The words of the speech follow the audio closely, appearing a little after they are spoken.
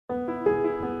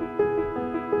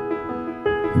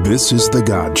This is The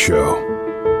God Show,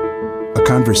 a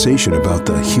conversation about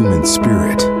the human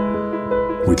spirit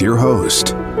with your host,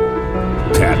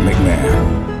 Pat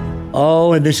McMahon.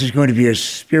 Oh, and this is going to be a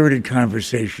spirited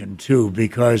conversation, too,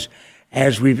 because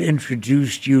as we've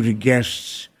introduced you to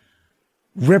guests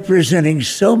representing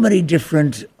so many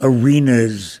different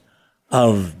arenas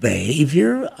of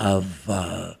behavior, of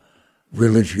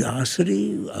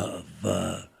religiosity,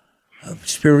 of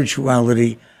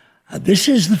spirituality, this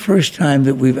is the first time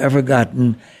that we've ever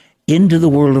gotten into the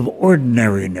world of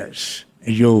ordinariness.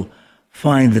 And you'll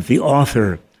find that the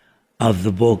author of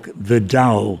the book, The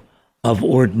Tao of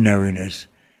Ordinariness,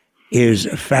 is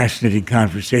a fascinating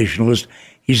conversationalist.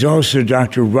 He's also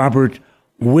Dr. Robert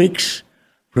Wicks,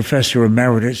 Professor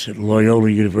Emeritus at Loyola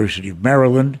University of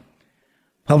Maryland,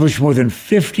 published more than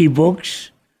 50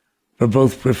 books for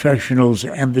both professionals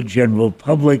and the general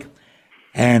public,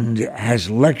 and has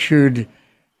lectured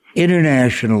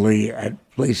internationally at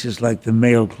places like the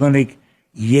Mayo Clinic,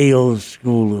 Yale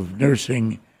School of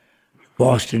Nursing,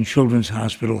 Boston Children's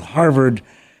Hospital, Harvard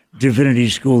Divinity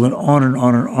School, and on and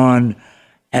on and on.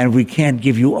 And we can't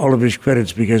give you all of his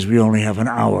credits because we only have an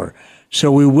hour.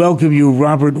 So we welcome you,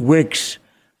 Robert Wicks,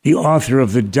 the author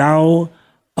of The Tao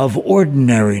of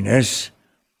Ordinariness,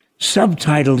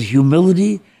 subtitled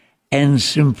Humility and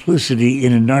Simplicity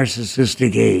in a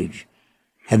Narcissistic Age.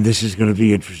 And this is going to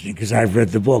be interesting because I've read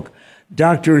the book.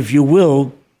 Doctor, if you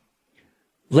will,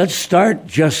 let's start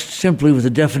just simply with a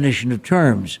definition of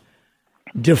terms.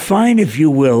 Define, if you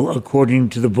will, according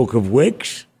to the book of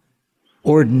Wicks,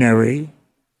 ordinary,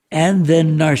 and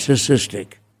then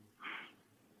narcissistic.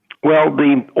 Well,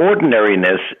 the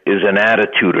ordinariness is an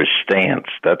attitude or stance.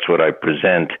 That's what I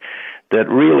present, that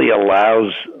really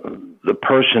allows the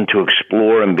person to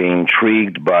explore and be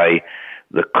intrigued by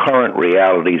the current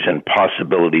realities and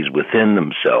possibilities within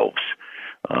themselves.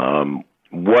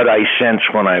 What I sense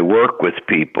when I work with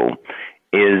people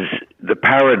is the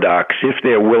paradox. If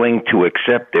they're willing to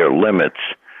accept their limits,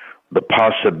 the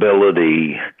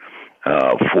possibility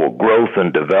for growth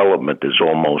and development is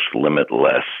almost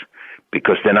limitless,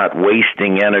 because they're not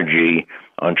wasting energy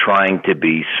on trying to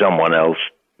be someone else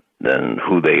than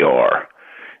who they are.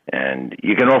 And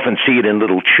you can often see it in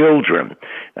little children.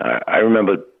 I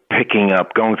remember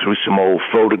going through some old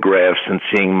photographs and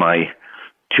seeing my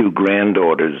two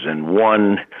granddaughters, and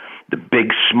one, the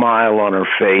big smile on her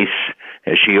face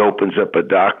as she opens up a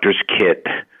doctor's kit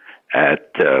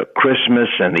at Christmas,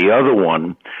 and the other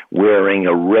one wearing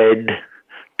a red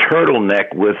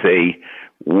turtleneck with a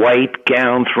white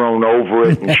gown thrown over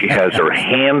it, and she has her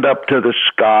hand up to the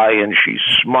sky, and she's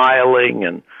smiling,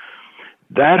 and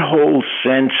that whole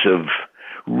sense of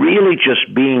really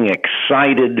just being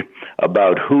excited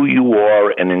about who you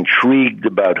are and intrigued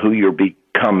about who you're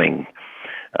becoming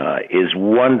is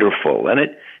wonderful. And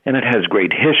it has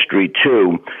great history,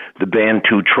 too. The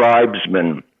Bantu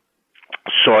tribesmen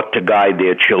sought to guide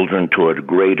their children toward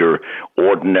greater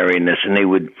ordinariness, and they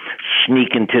would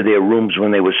sneak into their rooms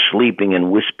when they were sleeping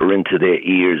and whisper into their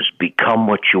ears, "Become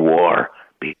what you are."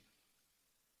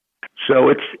 So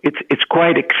it's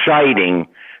quite exciting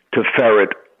to ferret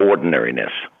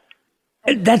ordinariness.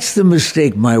 That's the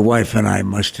mistake my wife and I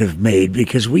must have made,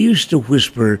 because we used to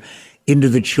whisper into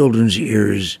the children's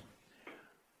ears,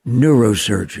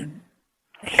 neurosurgeon,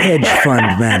 hedge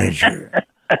fund manager,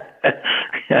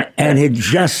 and it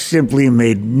just simply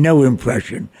made no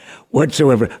impression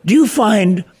whatsoever. Do you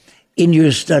find in your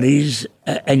studies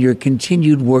and your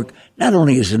continued work, not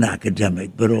only as an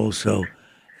academic, but also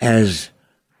as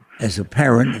a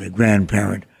parent and a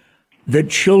grandparent, that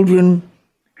children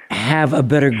have a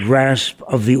better grasp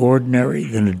of the ordinary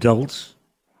than adults?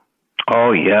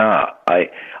 Oh, yeah.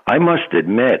 I must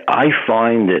admit, I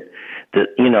find that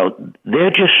they're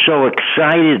just so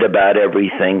excited about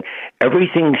everything.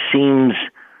 Everything seems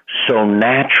so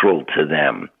natural to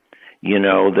them,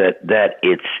 that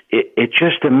it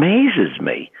just amazes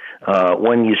me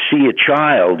when you see a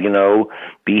child,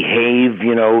 behave,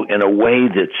 in a way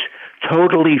that's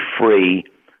totally free,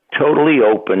 totally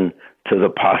open to the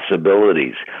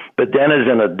possibilities. But then as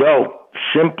an adult,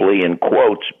 simply, in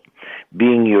quotes,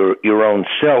 being your own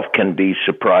self can be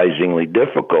surprisingly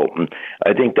difficult. And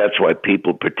I think that's why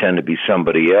people pretend to be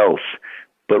somebody else.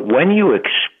 But when you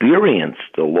experience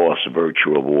the lost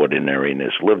virtue of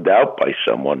ordinariness lived out by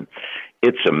someone,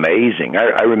 it's amazing.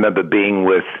 I remember being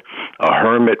with a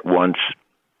hermit once,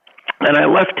 and I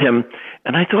left him,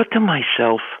 and I thought to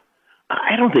myself,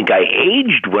 I don't think I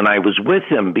aged when I was with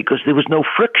him, because there was no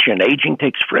friction. Aging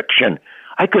takes friction.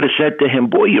 I could have said to him,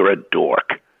 "Boy, you're a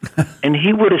dork." And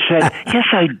he would have said, "Yes,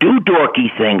 I do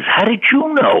dorky things. How did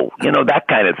you know?" That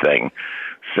kind of thing.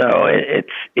 So it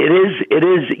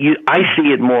is. I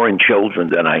see it more in children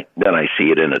than I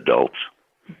see it in adults.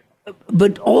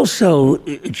 But also,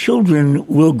 children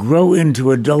will grow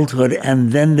into adulthood,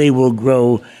 and then they will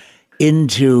grow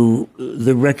into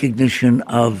the recognition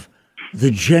of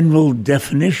the general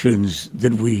definitions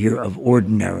that we hear of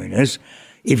ordinariness.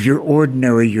 If you're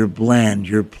ordinary, you're bland,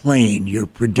 you're plain, you're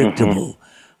predictable,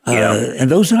 and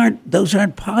those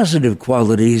aren't positive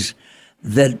qualities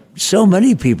that so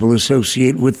many people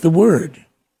associate with the word.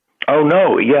 Oh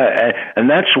no, yeah, and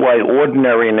that's why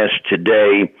ordinariness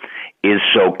today is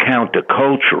so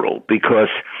countercultural, because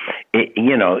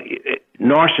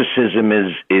narcissism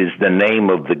is the name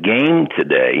of the game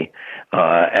today,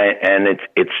 and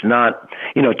it's not.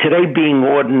 Today being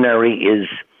ordinary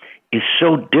is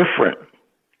so different,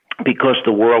 because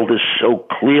the world is so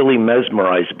clearly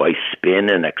mesmerized by spin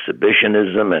and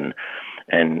exhibitionism,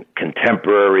 and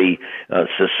contemporary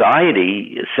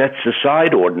society sets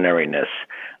aside ordinariness.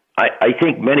 I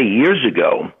think many years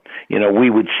ago, we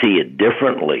would see it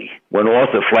differently. When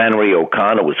author Flannery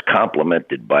O'Connor was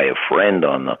complimented by a friend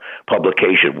on the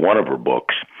publication of one of her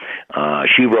books,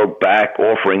 she wrote back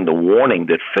offering the warning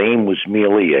that fame was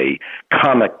merely a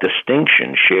comic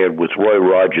distinction shared with Roy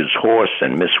Rogers' horse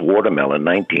and Miss Watermelon in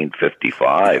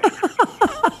 1955.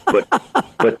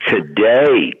 but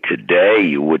today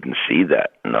you wouldn't see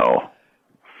that, no.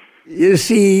 You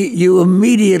see, you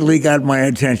immediately got my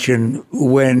attention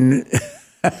when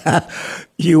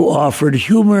you offered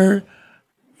humor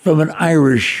from an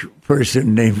Irish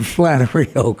person named Flannery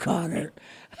O'Connor.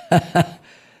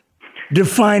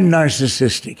 Define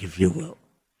narcissistic, if you will.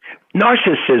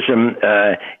 Narcissism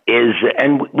is,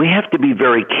 and we have to be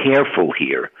very careful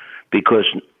here, because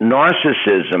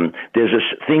narcissism, there's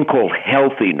a thing called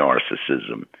healthy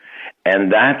narcissism.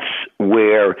 And that's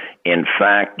where, in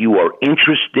fact, you are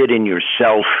interested in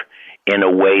yourself in a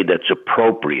way that's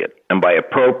appropriate. And by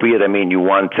appropriate, I mean you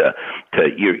want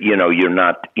you're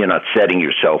not setting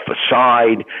yourself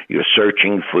aside. You're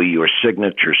searching for your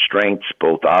signature strengths,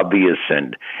 both obvious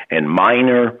and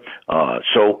minor.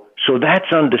 So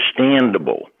that's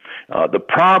understandable. The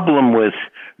problem with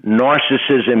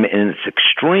narcissism in its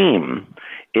extreme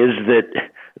is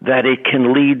that it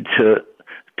can lead to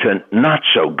not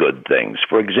so good things.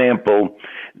 For example,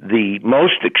 the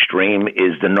most extreme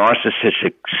is the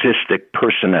narcissistic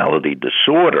personality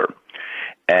disorder.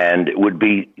 And it would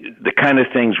be, the kind of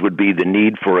things would be the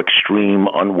need for extreme,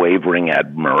 unwavering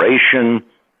admiration,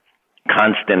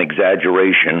 constant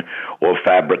exaggeration or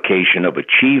fabrication of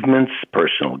achievements,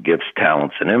 personal gifts,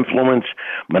 talents, and influence,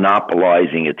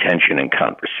 monopolizing attention in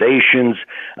conversations,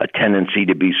 a tendency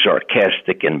to be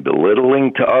sarcastic and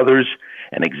belittling to others,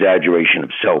 an exaggeration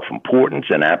of self-importance,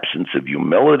 an absence of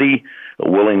humility, a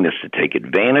willingness to take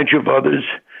advantage of others,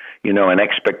 an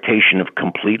expectation of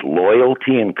complete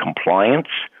loyalty and compliance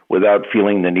without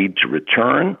feeling the need to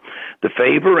return the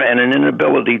favor, and an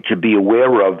inability to be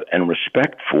aware of and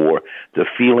respect for the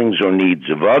feelings or needs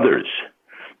of others.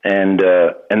 And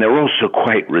they're also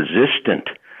quite resistant.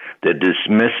 They're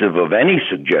dismissive of any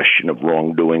suggestion of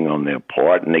wrongdoing on their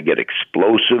part, and they get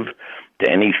explosive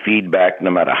to any feedback,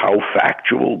 no matter how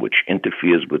factual, which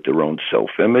interferes with their own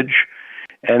self-image.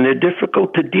 And they're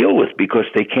difficult to deal with because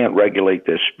they can't regulate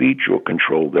their speech or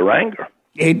control their anger.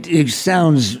 It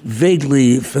sounds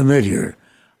vaguely familiar.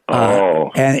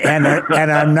 And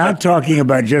I'm not talking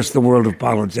about just the world of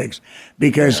politics,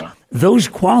 because those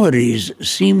qualities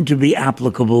seem to be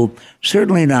applicable,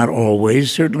 certainly not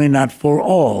always, certainly not for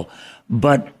all,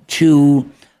 but to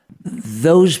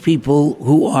those people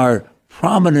who are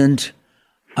prominent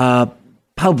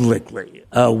publicly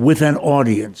with an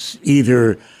audience,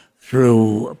 either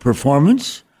through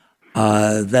performance,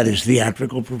 that is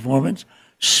theatrical performance,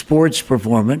 sports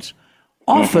performance,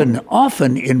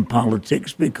 often in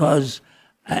politics, because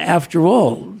after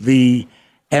all, the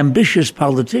ambitious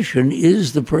politician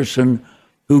is the person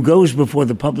who goes before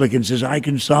the public and says, I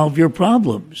can solve your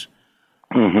problems.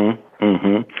 The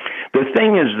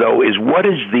thing is, though, is what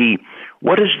is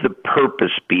the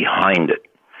purpose behind it?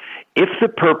 If the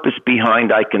purpose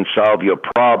behind I can solve your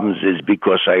problems is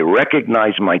because I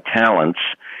recognize my talents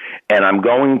and I'm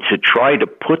going to try to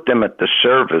put them at the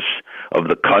service of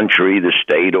the country, the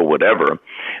state, or whatever,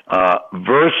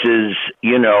 versus,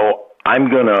 I'm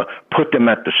going to put them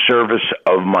at the service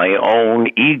of my own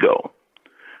ego.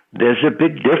 There's a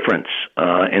big difference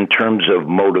in terms of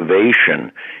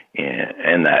motivation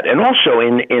in that. And also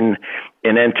in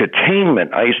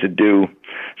entertainment, I used to do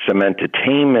some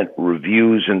entertainment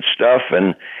reviews and stuff,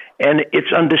 and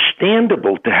it's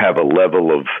understandable to have a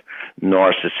level of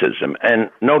narcissism. And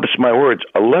notice my words,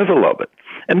 a level of it.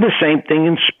 And the same thing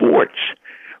in sports.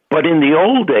 But in the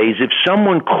old days, if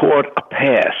someone caught a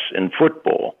pass in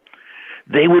football,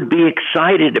 they would be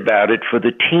excited about it for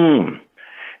the team.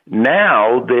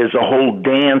 Now there's a whole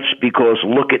dance because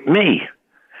look at me.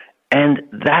 And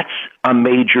that's a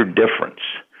major difference.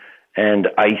 And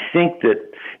I think that,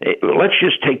 let's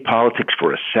just take politics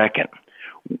for a second.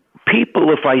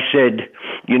 People, if I said,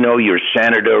 your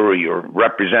senator or your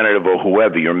representative or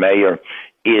whoever, your mayor,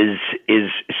 is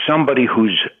somebody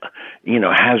who's,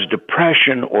 has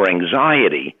depression or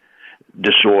anxiety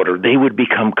disorder, they would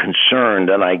become concerned,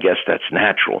 and I guess that's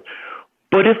natural.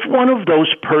 But if one of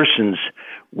those persons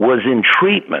was in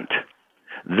treatment,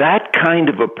 that kind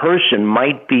of a person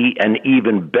might be an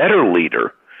even better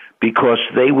leader because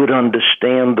they would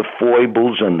understand the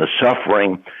foibles and the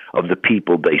suffering of the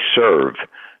people they serve.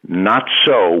 Not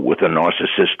so with a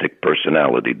narcissistic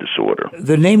personality disorder.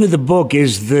 The name of the book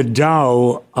is The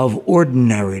Tao of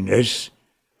Ordinariness,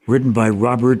 written by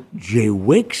Robert J.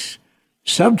 Wicks,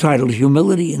 subtitled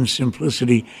Humility and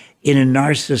Simplicity in a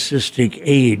Narcissistic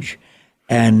Age.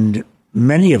 And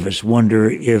many of us wonder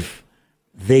if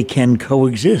they can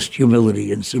coexist,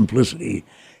 humility and simplicity,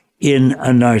 in a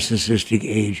narcissistic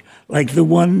age, like the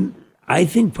one I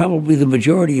think probably the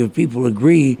majority of people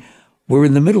agree we're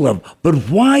in the middle of. But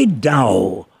why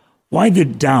Tao? Why the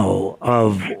Tao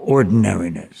of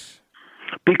ordinariness?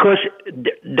 Because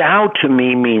Tao to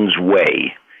me means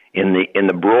way in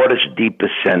the broadest,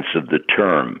 deepest sense of the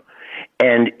term.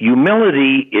 And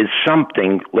humility is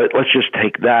something, let's just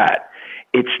take that.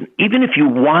 It's, even if you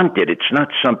want it, it's not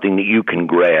something that you can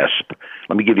grasp.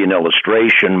 Let me give you an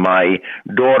illustration. My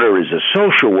daughter is a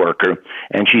social worker,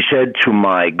 and she said to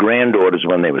my granddaughters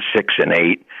when they were 6 and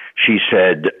 8, she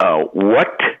said,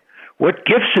 what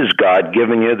gifts is God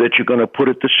giving you that you're going to put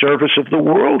at the service of the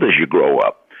world as you grow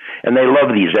up? And they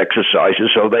love these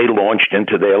exercises, so they launched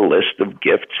into their list of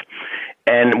gifts.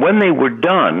 And when they were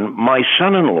done, my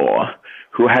son-in-law,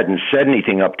 who hadn't said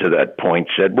anything up to that point,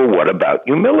 said, well, what about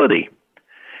humility?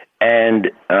 And,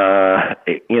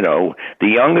 the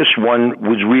youngest one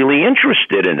was really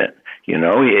interested in it,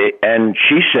 and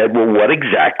she said, well, what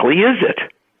exactly is it?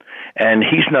 And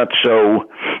he's not so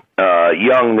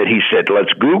young that he said,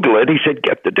 let's Google it. He said,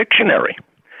 get the dictionary.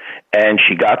 And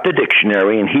she got the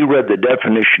dictionary, and he read the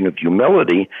definition of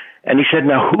humility, and he said,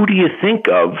 now, who do you think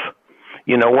of,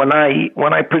 when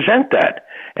I present that?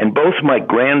 And both my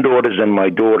granddaughters and my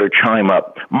daughter chime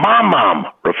up, Mom,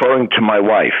 referring to my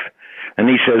wife. And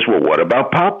he says, well, what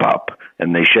about Pop-Pop?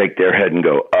 And they shake their head and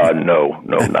go, no,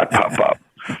 not Pop-Pop.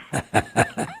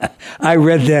 I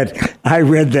read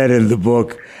that in the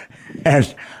book,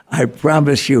 and I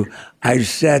promise you, I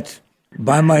sat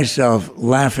by myself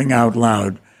laughing out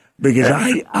loud because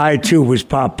I too was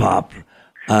Pop-Pop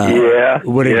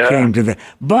when it came to that.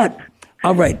 But,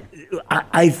 all right,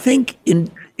 I think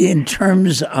in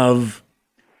terms of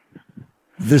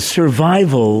the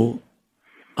survival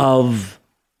of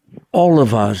all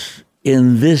of us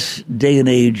in this day and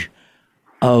age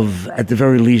of, at the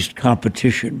very least,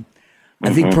 competition.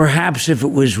 I think perhaps if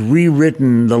it was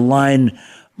rewritten, the line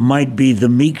might be the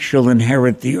meek shall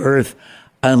inherit the earth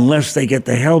unless they get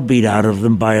the hell beat out of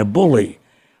them by a bully.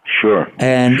 Sure.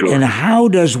 And how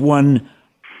does one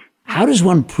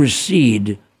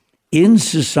proceed in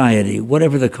society,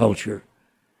 whatever the culture,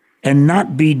 and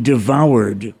not be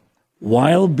devoured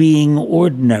while being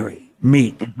ordinary,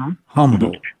 meek,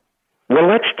 humble? Well,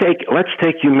 let's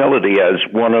take humility as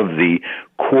one of the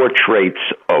core traits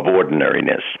of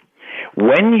ordinariness.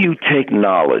 When you take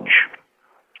knowledge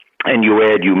and you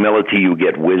add humility, you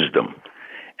get wisdom.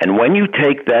 And when you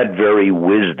take that very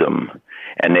wisdom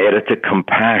and add it to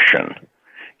compassion,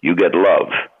 you get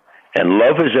love. And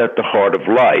love is at the heart of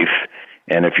life.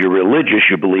 And if you're religious,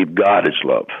 you believe God is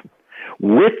love.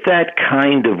 With that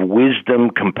kind of wisdom,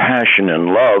 compassion,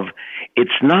 and love,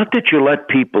 it's not that you let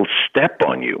people step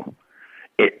on you.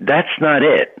 That's not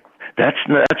it. That's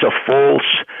a false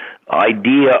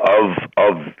idea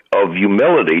of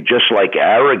humility, just like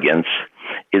arrogance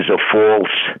is a false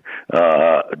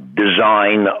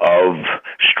design of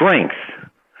strength.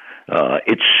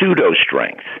 It's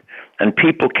pseudo-strength, and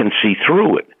people can see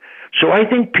through it. So I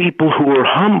think people who are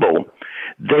humble,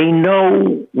 they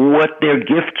know what their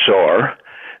gifts are,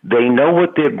 they know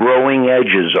what their growing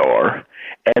edges are,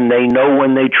 and they know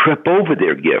when they trip over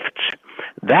their gifts.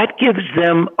 That gives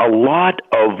them a lot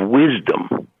of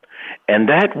wisdom, and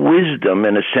that wisdom,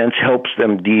 in a sense, helps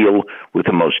them deal with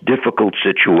the most difficult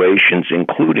situations,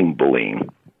 including bullying.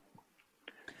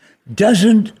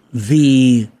 Doesn't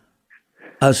the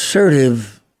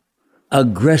assertive,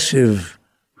 aggressive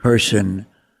person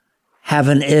have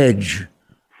an edge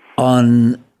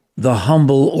on the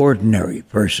humble, ordinary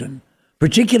person?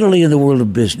 particularly in the world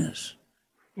of business?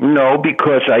 No,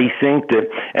 because I think that,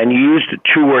 and you used the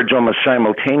two words almost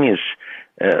simultaneously,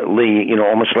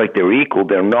 almost like they're equal.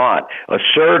 They're not.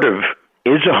 Assertive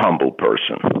is a humble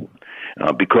person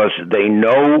because they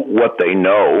know what they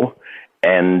know,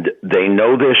 and they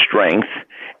know their strength,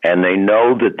 and they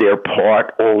know that they're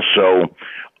part also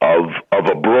of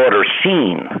a broader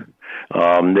scene.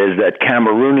 There's that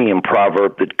Cameroonian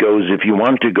proverb that goes, if you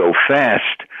want to go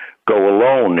fast, go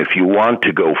alone. If you want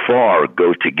to go far,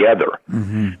 go together.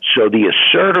 Mm-hmm. So the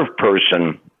assertive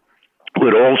person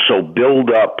would also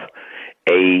build up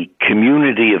a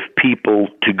community of people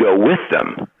to go with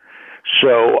them.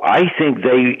 So I think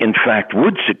they, in fact,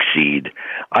 would succeed.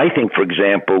 I think, for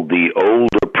example, the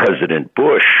older President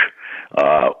Bush,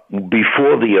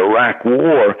 before the Iraq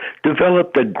War,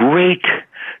 developed a great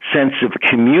sense of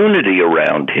community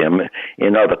around him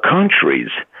in other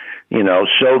countries,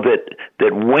 so that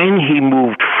when he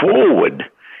moved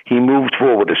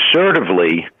forward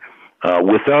assertively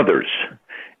with others.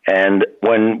 And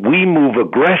when we move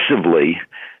aggressively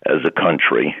as a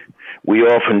country, we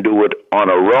often do it on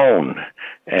our own,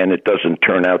 and it doesn't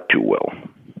turn out too well.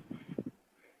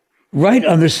 Right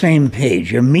on the same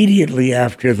page, immediately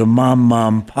after the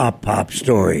mom, pop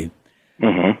story,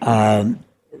 mm-hmm.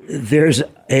 There's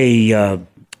a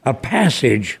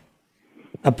passage,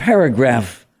 a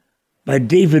paragraph by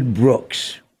David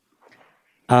Brooks,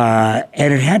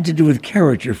 and it had to do with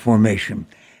character formation.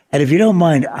 And if you don't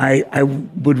mind, I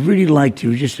would really like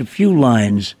to, just a few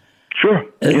lines. Sure.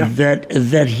 Yeah.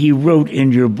 That he wrote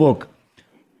in your book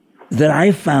that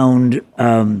I found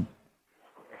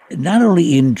not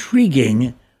only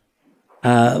intriguing,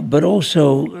 but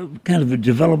also kind of a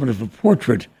development of a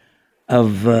portrait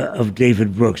of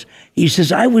David Brooks. He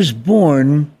says, I was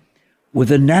born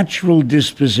with a natural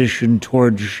disposition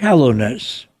toward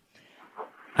shallowness.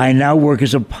 I now work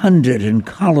as a pundit and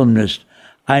columnist.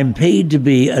 I'm paid to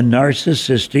be a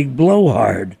narcissistic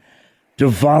blowhard, to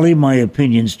volley my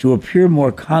opinions, to appear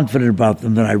more confident about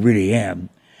them than I really am,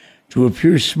 to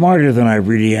appear smarter than I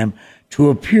really am, to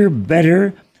appear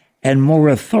better and more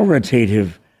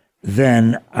authoritative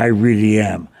than I really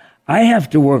am. I have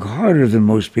to work harder than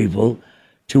most people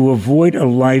to avoid a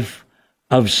life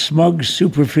of smug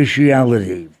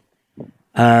superficiality.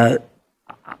 I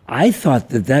thought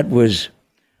that was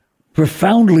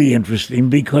profoundly interesting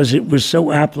because it was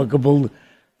so applicable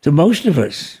to most of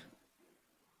us.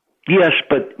 Yes,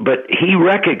 but he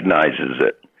recognizes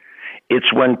it.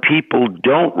 It's when people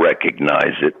don't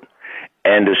recognize it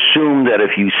and assume that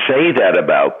if you say that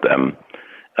about them,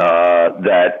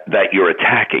 that you're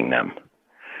attacking them.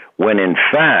 When in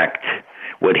fact,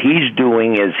 what he's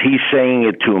doing is he's saying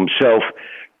it to himself,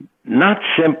 not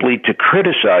simply to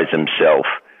criticize himself,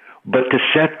 but to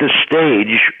set the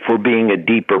stage for being a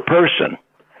deeper person.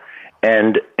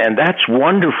 And that's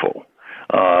wonderful.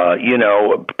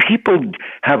 People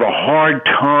have a hard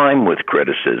time with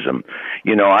criticism.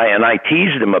 I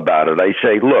tease them about it. I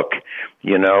say, look,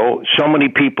 so many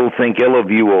people think ill of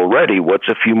you already. What's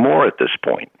a few more at this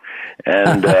point?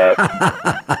 And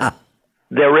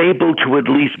they're able to at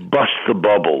least bust the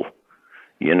bubble,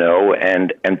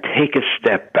 and take a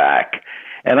step back.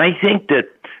 And I think that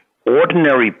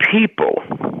ordinary people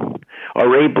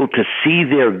are able to see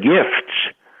their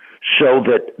gifts so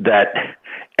that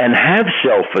and have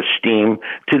self-esteem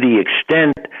to the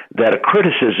extent that a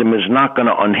criticism is not going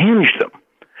to unhinge them.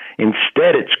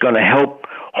 Instead, it's going to help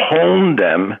hone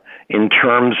them in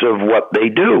terms of what they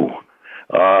do.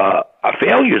 A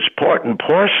failure is part and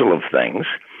parcel of things,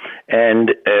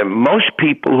 and most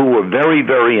people who are very,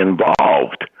 very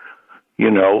involved, they're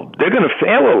going to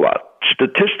fail a lot.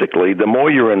 Statistically, the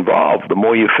more you're involved, the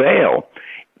more you fail.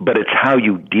 But it's how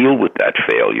you deal with that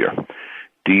failure.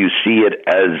 Do you see it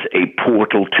as a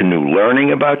portal to new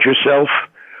learning about yourself,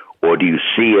 or do you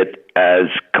see it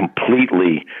as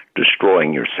completely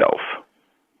destroying yourself?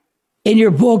 In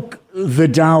your book, The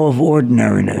Tao of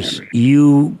Ordinariness,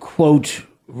 you quote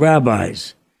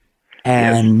rabbis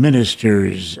and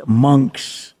ministers,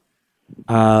 monks,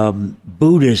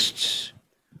 Buddhists,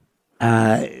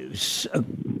 a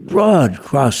broad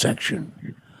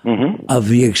cross-section of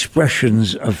the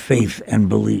expressions of faith and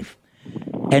belief.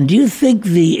 And do you think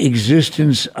the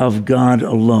existence of God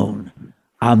alone,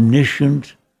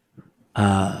 omniscient,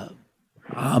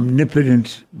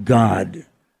 omnipotent God,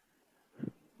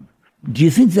 do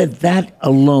you think that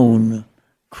alone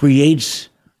creates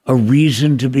a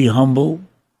reason to be humble?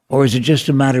 Or is it just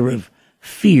a matter of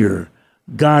fear,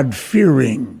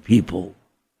 God-fearing people?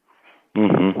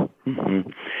 Mm-hmm. Mm-hmm.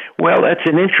 Well, that's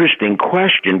an interesting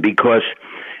question because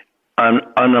an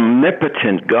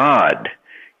omnipotent God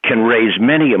can raise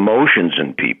many emotions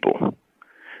in people.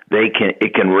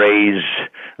 it can raise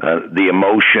the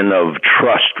emotion of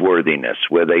trustworthiness,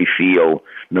 where they feel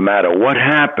no matter what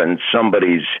happens,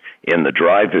 somebody's in the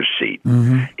driver's seat.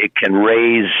 Mm-hmm. It can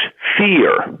raise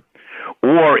fear.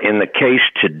 Or in the case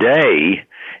today,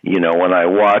 when I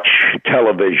watch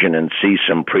television and see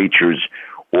some preachers,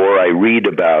 or I read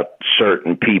about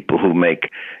certain people who make,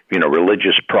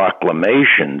 religious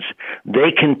proclamations,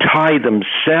 they can tie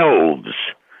themselves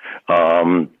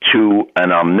to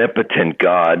an omnipotent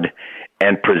God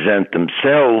and present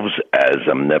themselves as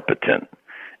omnipotent.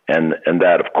 And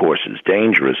that, of course, is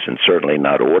dangerous and certainly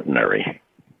not ordinary.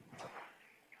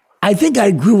 I think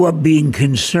I grew up being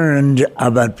concerned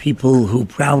about people who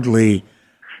proudly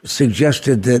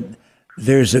suggested that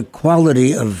there's a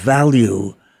quality of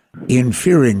value in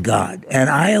fearing God. And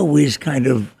I always kind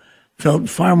of felt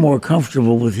far more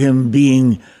comfortable with him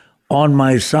being on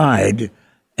my side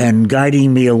and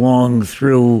guiding me along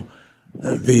through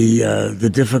the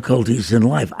difficulties in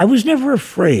life. I was never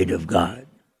afraid of God.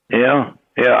 Yeah.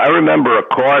 I remember a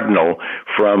cardinal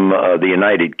from the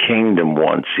United Kingdom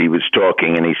once. He was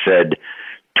talking and he said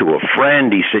to a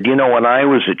friend, he said, when I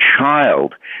was a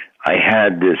child, I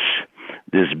had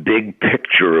this big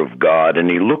picture of God, and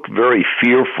he looked very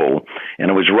fearful, and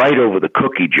it was right over the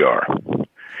cookie jar.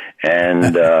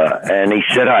 And and he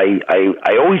said, I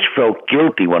always felt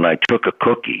guilty when I took a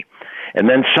cookie. And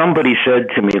then somebody said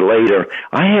to me later,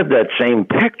 I have that same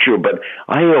picture, but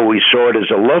I always saw it as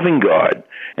a loving God.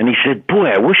 And he said, boy,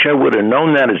 I wish I would have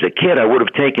known that as a kid. I would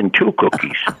have taken 2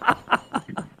 cookies.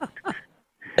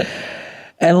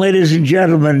 And ladies and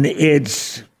gentlemen,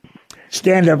 it's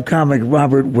stand-up comic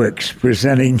Robert Wicks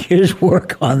presenting his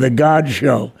work on The God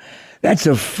Show. That's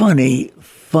a funny,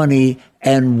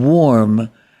 and warm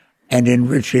and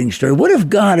enriching story. What if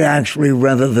God actually,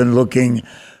 rather than looking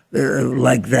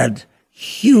like that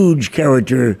huge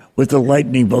character with the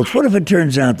lightning bolts, what if it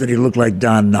turns out that he looked like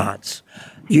Don Knotts?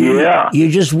 You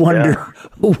just wonder,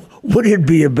 would it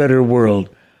be a better world?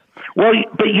 Well,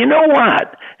 but you know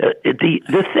what?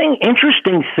 The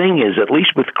interesting thing is, at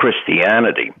least with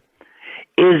Christianity,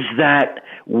 is that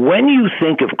when you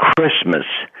think of Christmas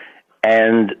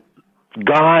and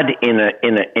God in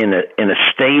a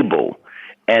stable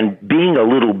and being a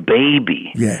little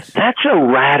baby, yes, that's a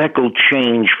radical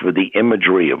change for the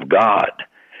imagery of God.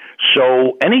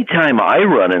 So anytime I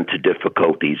run into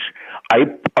difficulties, I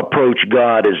approach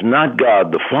God as not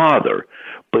God the Father,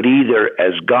 but either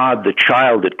as God the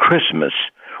child at Christmas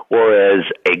or as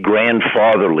a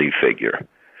grandfatherly figure.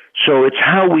 So it's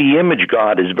how we image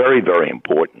God is very, very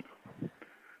important.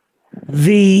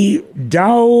 The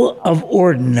Tao of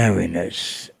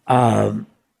Ordinariness,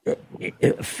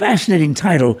 fascinating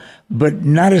title, but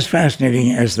not as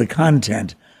fascinating as the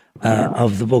content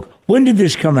of the book. When did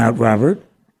this come out, Robert?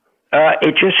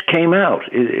 It just came out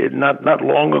not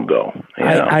long ago.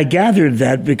 I gathered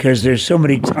that because there's so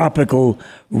many topical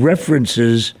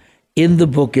references in the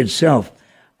book itself.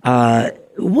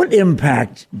 What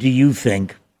impact do you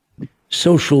think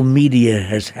social media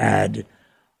has had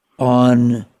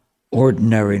on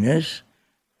ordinariness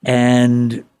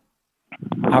and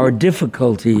our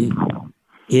difficulty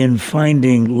in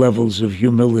finding levels of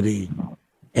humility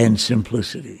and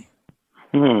simplicity?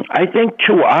 I think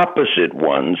 2 opposite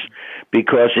ones,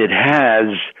 because it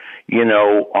has,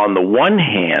 on the one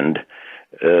hand,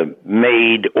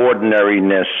 made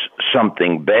ordinariness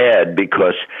something bad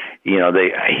because,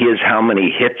 here's how many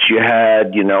hits you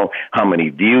had, how many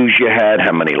views you had,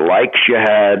 how many likes you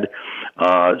had,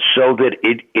 so that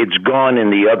it's gone in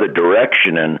the other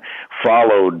direction and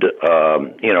followed,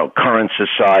 current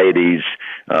society's,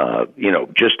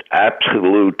 just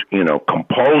absolute,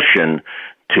 compulsion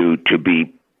to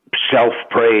be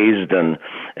self-praised and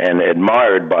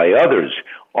admired by others.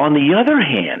 On the other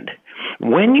hand,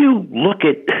 when you look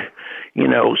at,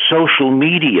 social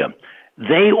media,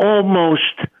 they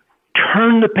almost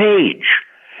turn the page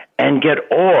and get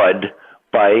awed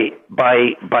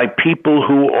by people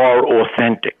who are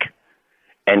authentic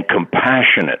and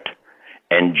compassionate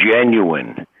and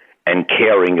genuine and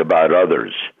caring about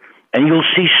others. And you'll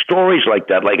see stories like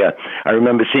that. I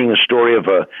remember seeing a story of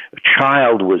a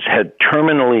child had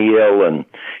terminally ill and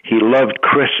he loved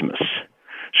Christmas.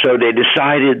 So they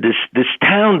decided, this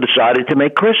town decided to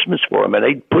make Christmas for him, and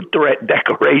they put the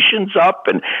decorations up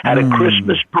and had a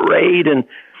Christmas parade. And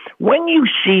when you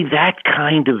see that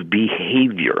kind of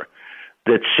behavior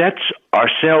that sets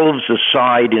ourselves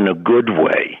aside in a good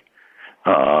way,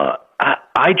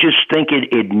 I just think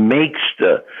it makes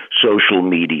the social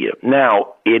media.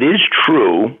 Now, it is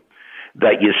true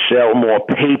that you sell more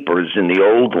papers in the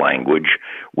old language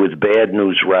with bad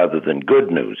news rather than good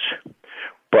news.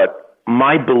 But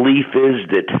my belief is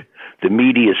that the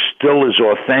media still is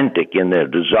authentic in their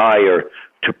desire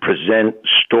to present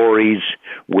stories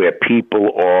where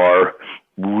people are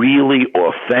really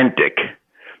authentic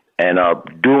and are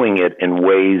doing it in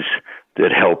ways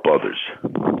that help others.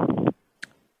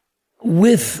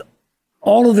 With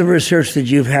all of the research that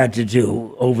you've had to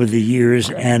do over the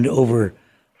years and over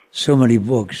so many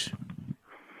books,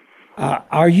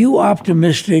 are you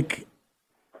optimistic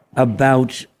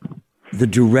about the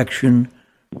direction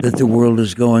that the world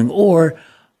is going, or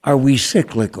are we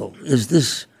cyclical? Is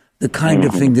this the kind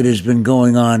of thing that has been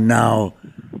going on now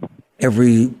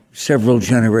every several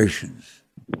generations?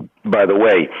 By the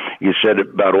way, you said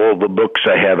about all the books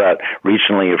I have out.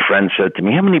 Recently, a friend said to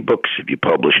me, "How many books have you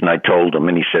published?" And I told him,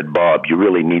 and he said, "Bob, you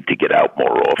really need to get out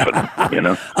more often." You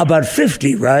know, about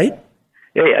 50, right?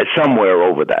 Yeah, somewhere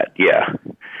over that. Yeah.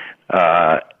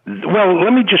 Well,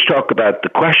 let me just talk about the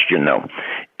question, though.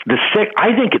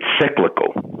 I think it's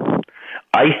cyclical.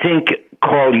 I think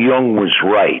Carl Jung was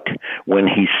right when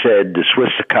he said, the Swiss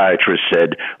psychiatrist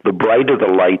said, the brighter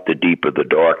the light, the deeper the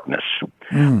darkness.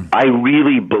 I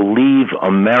really believe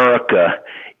America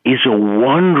is a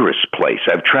wondrous place.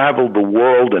 I've traveled the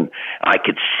world and I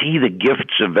could see the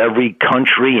gifts of every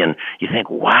country, and you think,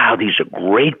 wow, these are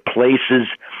great places,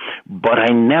 but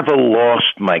I never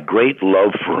lost my great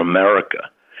love for America.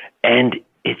 And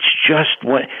it's just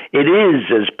what it is,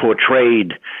 as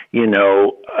portrayed, you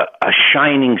know, a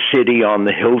shining city on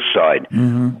the hillside,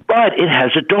 but it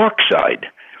has a dark side.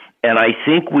 And I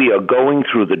think we are going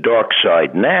through the dark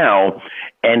side now,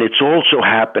 and it's also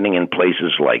happening in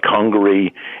places like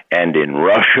Hungary and in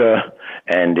Russia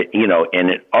and, you know,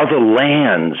 and in other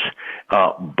lands,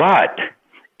 but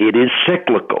it is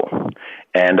cyclical.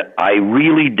 And I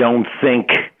really don't think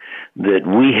that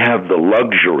we have the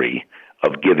luxury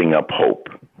of giving up hope.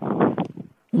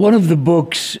 One of the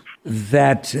books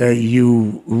that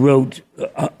you wrote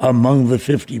among the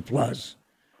 50 plus,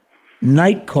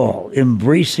 Night Call,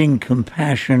 Embracing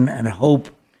Compassion and Hope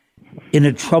in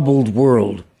a Troubled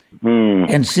World.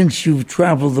 And since you've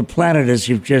traveled the planet, as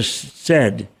you've just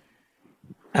said,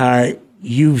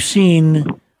 you've seen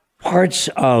parts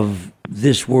of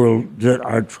this world that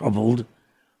are troubled,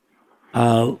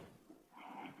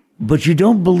 but you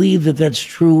don't believe that that's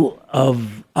true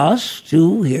of us,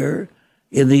 too, here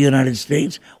in the United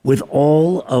States, with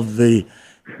all of the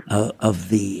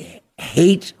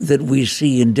hate that we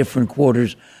see in different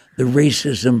quarters, the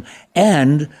racism,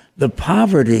 and the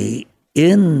poverty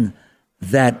in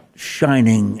that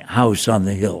shining house on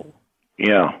the hill.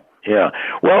 Yeah.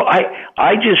 Well,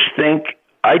 I just think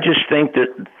that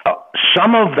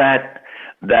some of that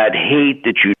hate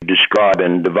that you describe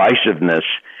and divisiveness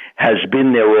has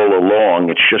been there all along.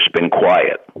 It's just been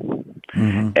quiet.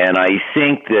 And I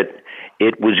think that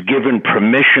it was given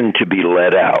permission to be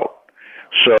let out.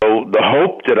 So the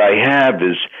hope that I have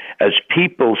is, as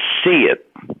people see it,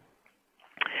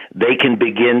 they can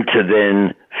begin to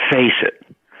then face it.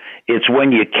 It's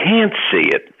when you can't see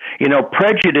it. You know,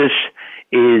 prejudice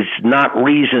is not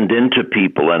reasoned into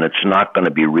people, and it's not going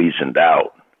to be reasoned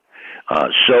out.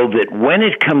 So that when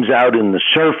it comes out in the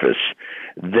surface,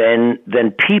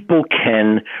 then people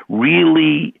can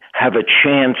really have a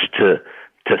chance to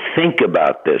think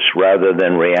about this rather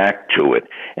than react to it.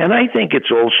 And I think it's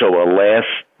also a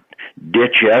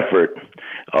last-ditch effort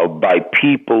by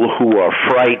people who are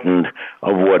frightened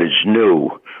of what is new,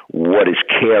 what is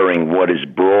caring, what is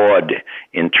broad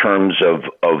in terms of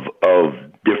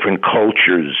different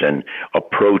cultures and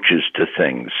approaches to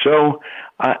things. So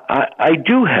I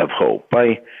do have hope.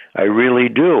 I really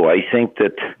do. I think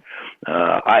that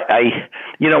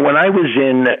when I was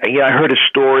I heard a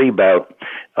story about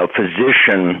a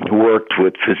physician who worked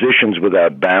with Physicians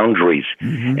Without Boundaries,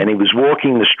 and he was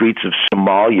walking the streets of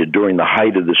Somalia during the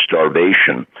height of the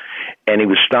starvation, and he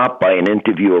was stopped by an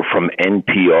interviewer from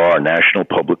NPR, National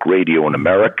Public Radio in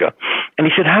America, and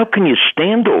he said, "How can you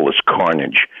stand all this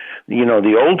carnage? You know,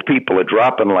 the old people are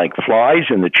dropping like flies,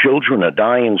 and the children are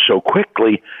dying so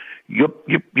quickly.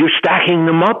 You're stacking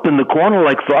them up in the corner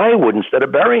like firewood instead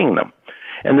of burying them."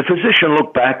 And the physician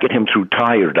looked back at him through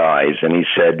tired eyes, and he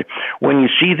said, "When you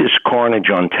see this carnage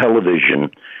on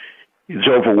television, it's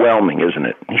overwhelming, isn't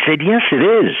it?" He said, "Yes, it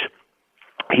is."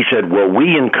 He said, "Well,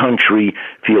 we in country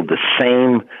feel the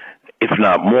same, if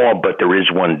not more, but there is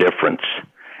one difference."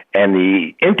 And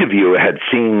the interviewer had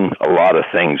seen a lot of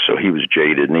things, so he was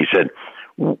jaded, and he said,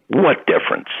 "What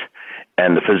difference?"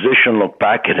 And the physician looked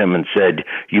back at him and said,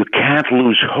 "You can't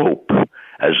lose hope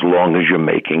as long as you're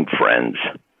making friends."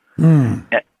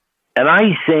 And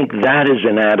I think that is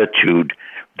an attitude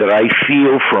that I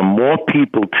feel from more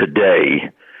people today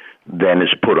than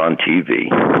is put on TV.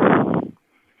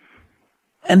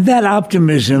 And that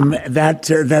optimism,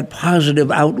 that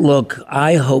positive outlook,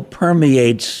 I hope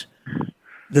permeates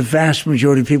the vast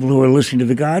majority of people who are listening to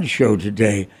The God Show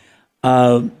today.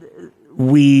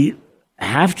 We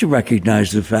have to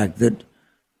recognize the fact that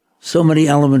so many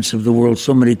elements of the world,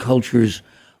 so many cultures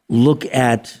look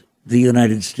at the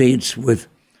United States with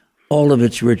all of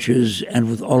its riches and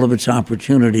with all of its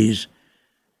opportunities,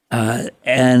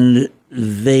 and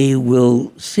they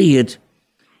will see it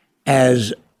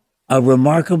as a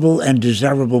remarkable and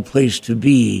desirable place to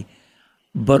be,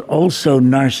 but also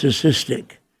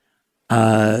narcissistic.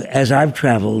 As I've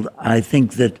traveled, I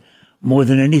think that more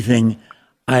than anything,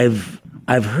 I've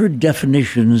heard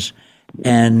definitions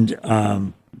and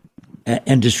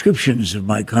descriptions of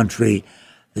my country,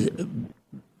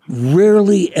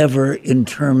 rarely ever in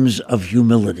terms of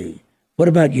humility. What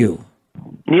about you?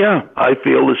 Yeah, I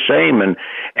feel the same.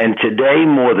 And today,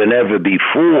 more than ever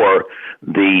before,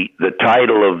 the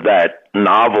title of that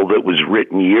novel that was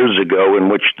written years ago, in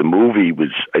which the movie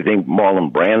was, I think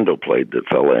Marlon Brando played the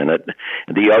fella in it,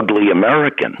 The Ugly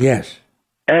American. Yes.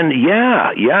 And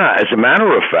yeah. As a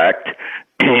matter of fact,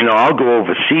 I'll go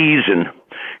overseas and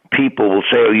people will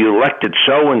say, "Oh, you elected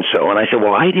so-and-so." And I say,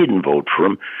 "Well, I didn't vote for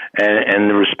him." And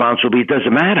the response will be, "It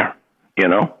doesn't matter,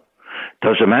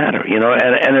 doesn't matter,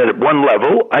 and at one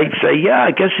level, I'd say, yeah,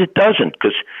 I guess it doesn't,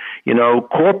 because,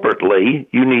 corporately,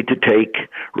 you need to take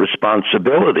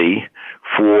responsibility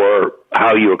for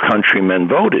how your countrymen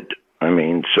voted. I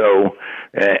mean, so,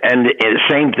 and the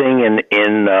same thing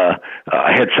in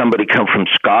I had somebody come from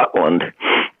Scotland,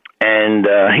 and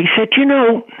he said,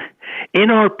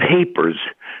 in our papers,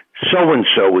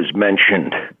 so-and-so was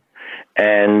mentioned,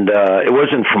 and it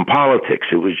wasn't from politics,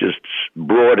 it was just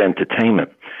broad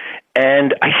entertainment.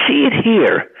 And I see it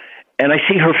here, and I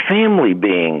see her family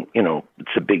being,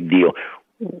 it's a big deal.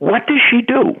 What does she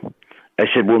do? I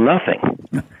said, well, nothing.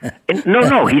 And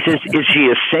no. He says, is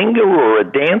she a singer or a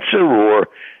dancer? Or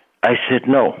I said,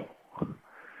 no.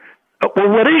 Well,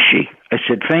 what is she? I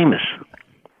said, famous.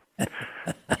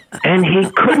 And he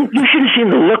couldn't, you should have seen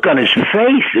the look on his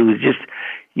face. It was just,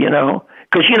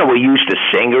 because, we're used to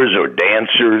singers or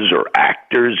dancers or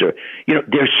actors or,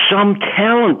 there's some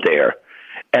talent there.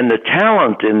 And the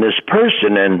talent in this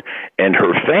person and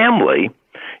her family,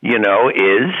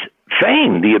 is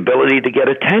fame, the ability to get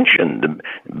attention, the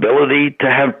ability to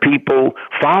have people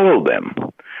follow them.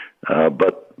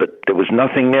 But there was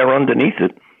nothing there underneath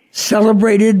it.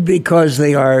 Celebrated because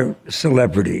they are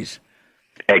celebrities.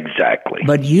 Exactly.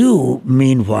 But you,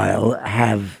 meanwhile,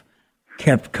 have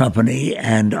kept company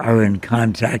and are in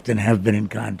contact and have been in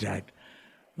contact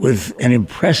with an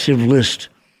impressive list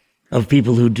of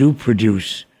people who do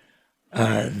produce,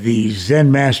 the Zen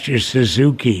Master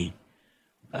Suzuki,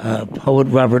 poet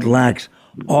Robert Lax,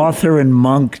 author and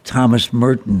monk Thomas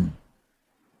Merton,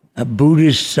 a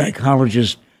Buddhist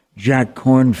psychologist Jack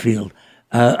Kornfield,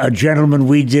 a gentleman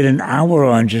we did an hour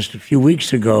on just a few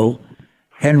weeks ago,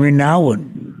 Henry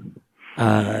Nouwen,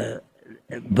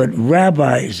 but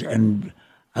rabbis and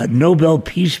Nobel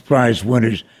Peace Prize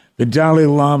winners, the Dalai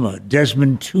Lama,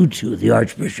 Desmond Tutu, the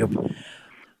Archbishop.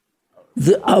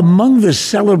 Among the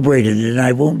celebrated, and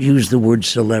I won't use the word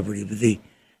celebrity, but the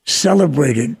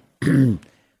celebrated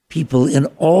people in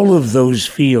all of those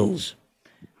fields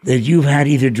that you've had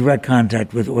either direct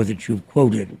contact with or that you've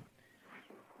quoted,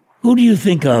 who do you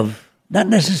think of, not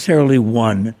necessarily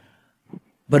one,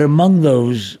 but among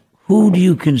those, who do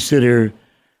you consider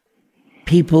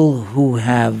people who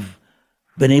have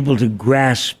been able to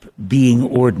grasp being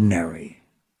ordinary?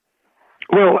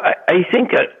 Well, I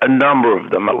think a number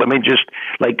of them. Let me just,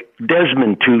 like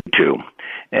Desmond Tutu,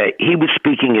 he was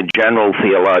speaking at General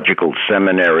Theological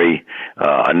Seminary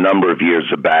a number of years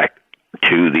back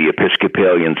to the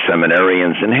Episcopalian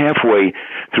seminarians, and halfway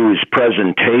through his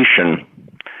presentation,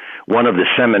 one of the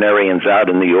seminarians out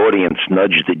in the audience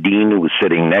nudged the dean who was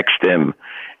sitting next to him,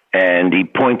 and he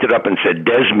pointed up and said,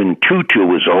 Desmond Tutu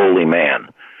was a holy man.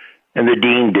 And the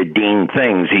dean did dean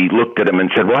things. He looked at him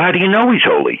and said, well, how do you know he's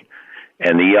holy?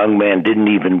 And the young man didn't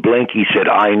even blink. He said,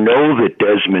 I know that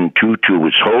Desmond Tutu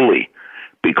was holy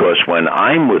because when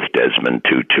I'm with Desmond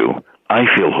Tutu, I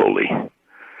feel holy.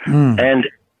 And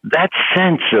that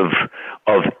sense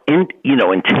of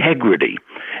integrity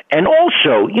and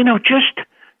also, just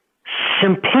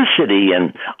simplicity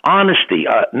and honesty.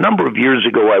 A number of years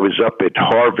ago, I was up at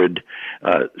Harvard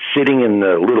sitting in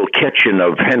the little kitchen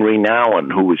of Henry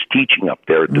Nouwen, who was teaching up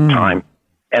there at the time.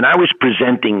 And I was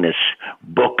presenting this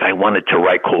book I wanted to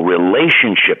write called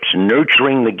Relationships,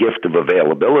 Nurturing the Gift of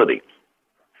Availability.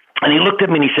 And he looked at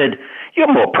me and he said,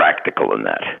 you're more practical than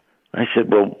that. I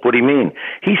said, well, what do you mean?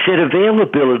 He said,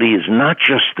 availability is not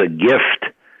just a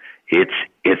gift. It's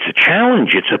it's a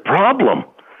challenge. It's a problem.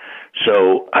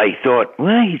 So I thought,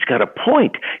 well, he's got a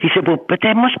point. He said, well, but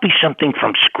there must be something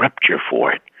from Scripture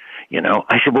for it.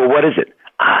 I said, well, what is it?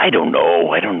 I don't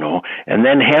know. And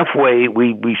then halfway,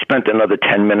 we spent another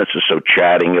 10 minutes or so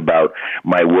chatting about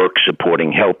my work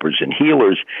supporting helpers and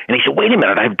healers. And he said, wait a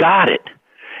minute, I've got it.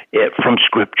 From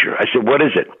Scripture. I said, what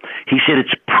is it? He said,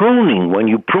 it's pruning. When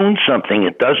you prune something,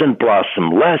 it doesn't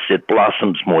blossom less, it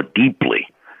blossoms more deeply.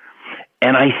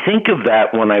 And I think of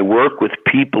that when I work with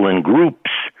people in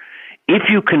groups. If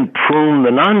you can prune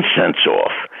the nonsense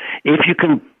off, if you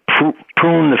can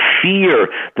prune the fear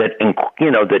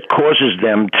that causes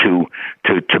them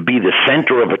to be the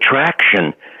center of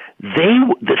attraction,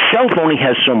 the self only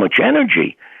has so much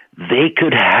energy. They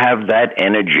could have that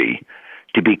energy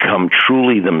to become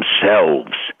truly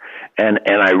themselves. And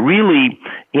I really,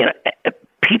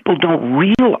 people don't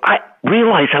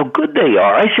realize how good they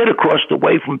are. I sit across the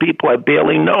way from people I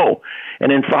barely know,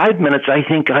 and in 5 minutes I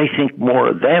think more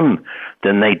of them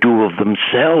than they do of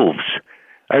themselves.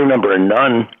 I remember a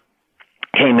nun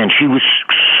came in. She was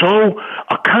so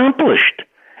accomplished,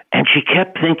 and she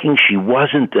kept thinking she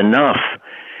wasn't enough.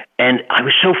 And I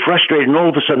was so frustrated, and all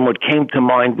of a sudden what came to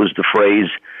mind was the phrase,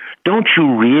 don't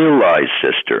you realize,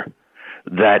 sister,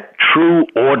 that true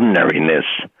ordinariness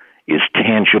is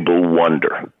tangible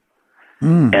wonder?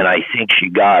 And I think she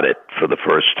got it for the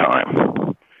first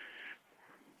time.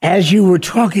 As you were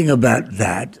talking about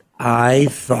that, I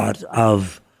thought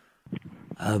of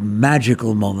a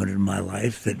magical moment in my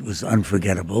life that was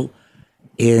unforgettable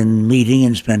in meeting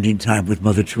and spending time with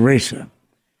Mother Teresa.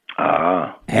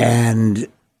 And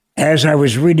as I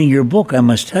was reading your book, I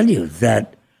must tell you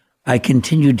that I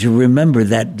continued to remember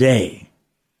that day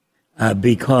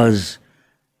because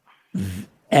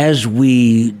as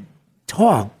we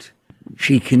talked,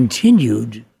 she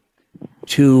continued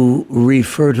to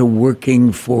refer to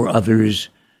working for others,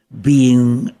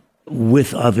 being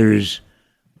with others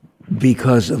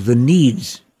because of the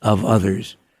needs of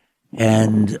others.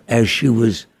 And as she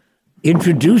was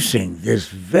introducing this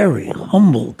very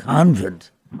humble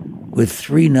convent with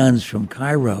 3 nuns from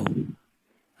Cairo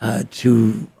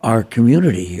to our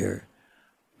community here,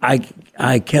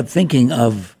 I kept thinking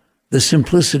of the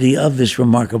simplicity of this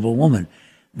remarkable woman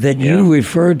that you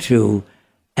referred to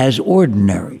as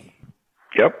ordinary.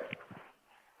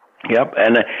 Yep.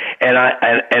 And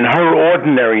her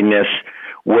ordinariness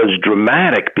was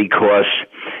dramatic because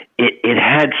it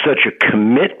had such a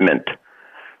commitment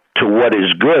to what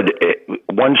is good.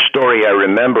 One story I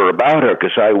remember about her,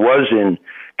 because I was in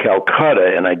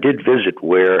Calcutta and I did visit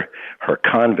where her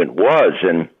convent was,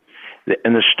 and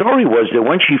the story was that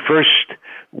when she first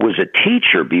was a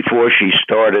teacher, before she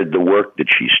started the work that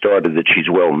she started that she's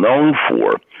well known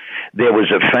for, there was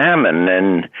a famine,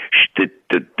 and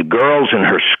the girls in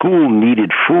her school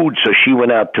needed food, so she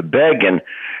went out to beg, and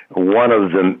one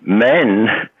of the men,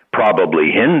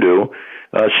 probably Hindu,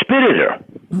 spit at her.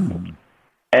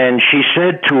 And she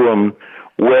said to him,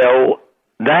 well,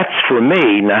 that's for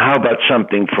me, now how about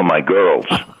something for my girls?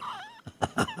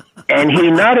 And he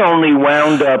not only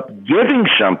wound up giving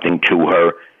something to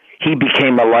her, he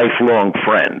became a lifelong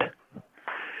friend,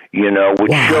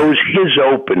 which shows his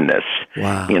openness.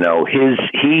 Wow.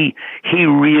 He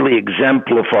really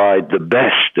exemplified the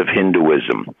best of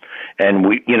Hinduism. And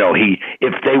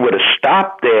if they would have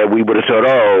stopped there, we would have thought,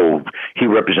 oh, he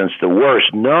represents the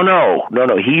worst. No.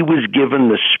 He was given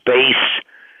the space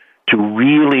to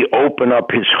really open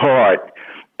up his heart,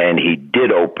 and he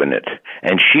did open it.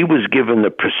 And she was given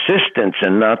the persistence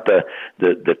and not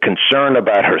the concern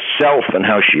about herself and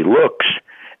how she looks,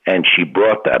 and she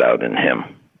brought that out in him.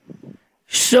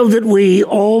 So that we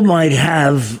all might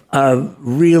have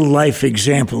real-life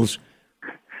examples,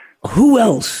 who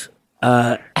else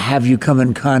have you come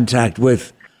in contact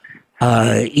with,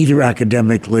 either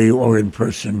academically or in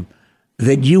person,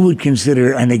 that you would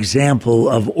consider an example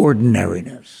of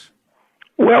ordinariness?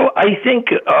 Well, I think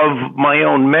of my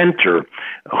own mentor,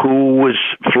 who was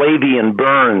Flavian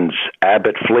Burns,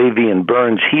 Abbot Flavian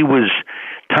Burns. He was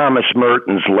Thomas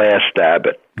Merton's last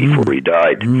abbot before he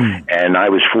died, and I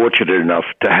was fortunate enough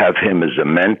to have him as a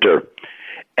mentor.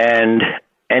 And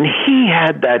he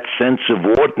had that sense of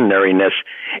ordinariness,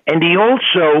 and he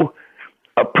also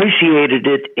appreciated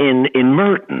it in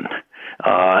Merton,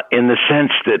 in the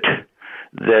sense that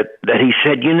he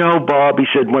said, Bob, he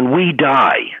said, when we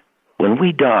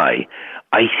die,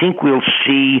 I think we'll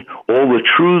see all the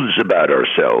truths about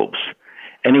ourselves.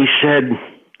 And he said,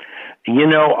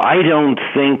 I don't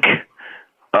think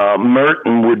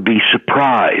Merton would be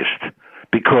surprised,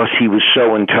 because he was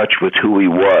so in touch with who he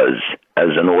was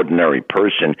as an ordinary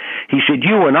person. He said,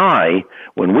 you and I,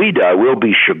 when we die, we'll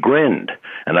be chagrined.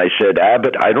 And I said,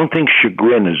 Abbott, I don't think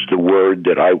chagrin is the word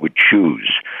that I would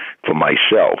choose for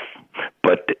myself.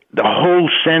 But the whole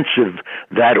sense of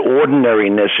that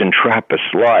ordinariness in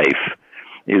Trappist life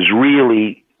is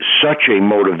really such a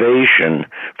motivation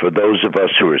for those of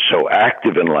us who are so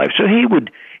active in life. So he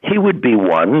would be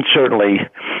one. Certainly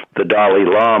the Dalai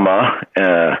Lama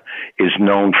is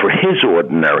known for his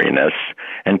ordinariness,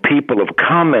 and people have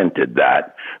commented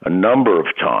that a number of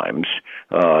times.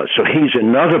 So he's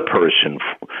another person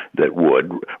that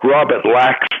would. Robert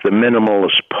Lax, the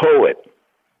minimalist poet,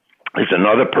 is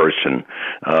another person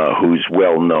who's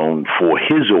well known for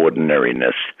his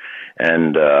ordinariness.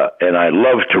 And I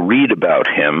love to read about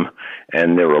him,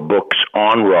 and there are books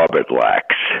on Robert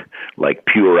Lax, like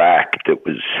Pure Act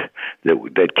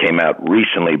that came out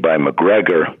recently by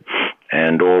McGregor,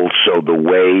 and also The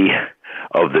Way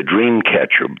of the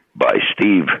Dreamcatcher by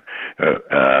Steve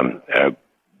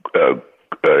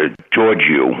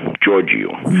Georgiou,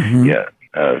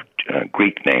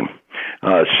 Greek name.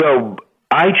 So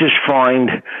I just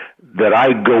find that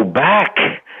I go back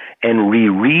and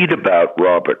reread about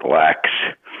Robert Lax,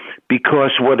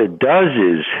 because what it does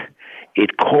is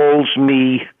it calls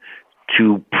me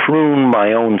to prune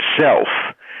my own self.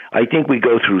 I think we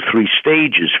go through 3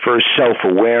 stages. First,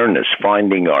 self-awareness,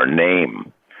 finding our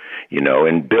name.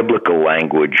 In biblical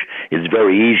language, it's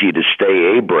very easy to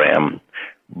stay Abraham,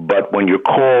 but when you're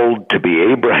called to be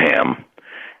Abraham,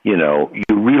 you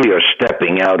really are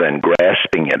stepping out and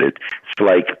grasping at it. It's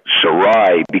like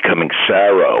Sarai becoming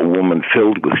Sarah, a woman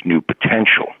filled with new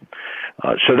potential.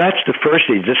 So that's the first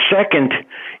stage. The second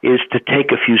is to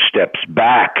take a few steps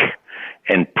back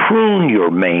and prune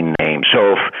your main name.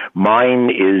 So if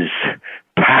mine is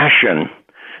passion,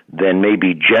 then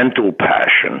maybe gentle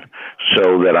passion,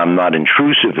 so that I'm not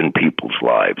intrusive in people's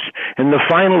lives. And the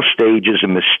final stage is a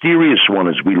mysterious one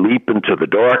as we leap into the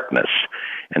darkness.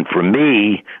 And for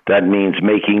me, that means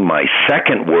making my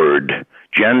second word,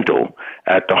 gentle,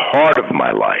 at the heart of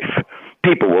my life.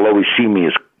 People will always see me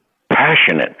as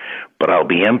passionate, but I'll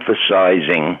be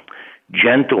emphasizing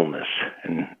gentleness.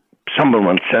 And someone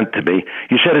once said to me,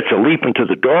 you said it's a leap into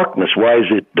the darkness. Why is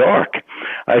it dark?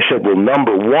 I said, well,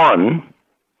 number one,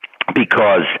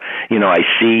 because, I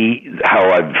see how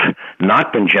I've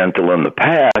not been gentle in the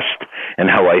past and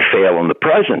how I fail in the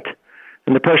present.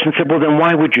 And the person said, well, then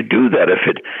why would you do that if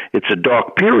it's a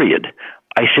dark period?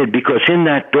 I said, because in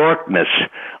that darkness,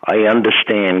 I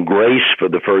understand grace for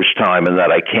the first time, and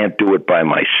that I can't do it by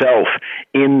myself.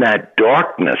 In that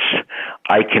darkness,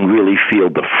 I can really feel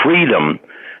the freedom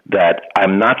that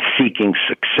I'm not seeking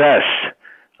success.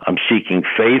 I'm seeking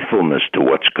faithfulness to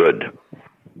what's good.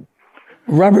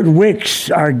 Robert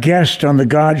Wicks, our guest on The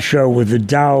God Show with the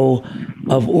Tao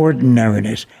of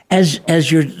Ordinariness.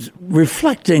 As you're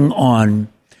reflecting on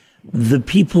the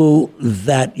people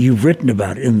that you've written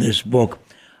about in this book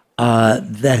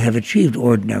that have achieved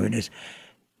ordinariness,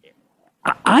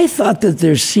 I thought that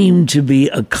there seemed to be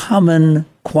a common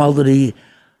quality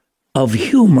of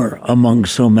humor among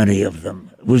so many of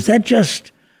them. Was that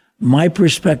just my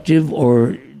perspective,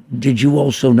 or did you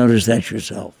also notice that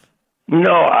yourself?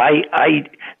 No,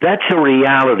 that's a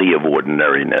reality of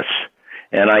ordinariness.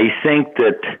 And I think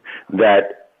that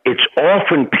it's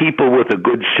often people with a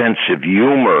good sense of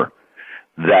humor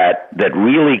that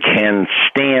really can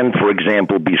stand, for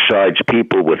example, besides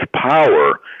people with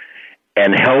power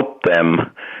and help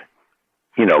them,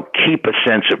 keep a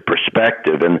sense of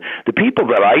perspective. And the people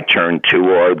that I turn to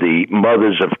are the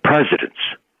mothers of presidents,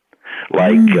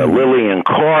 like Lillian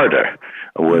Carter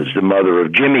was the mother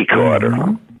of Jimmy Carter.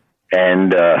 Mm-hmm.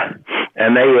 And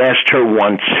they asked her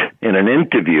once in an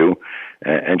interview,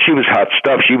 and she was hot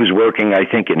stuff. She was working, I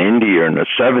think, in India in the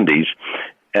 70s.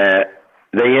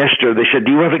 They asked her, they said,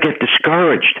 do you ever get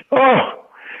discouraged? Oh,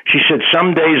 she said,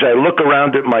 some days I look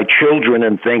around at my children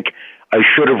and think I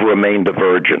should have remained a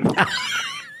virgin.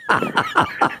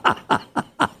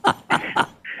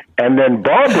 And then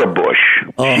Barbara Bush,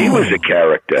 she was a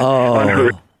character.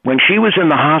 When she was in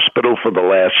the hospital for the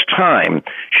last time,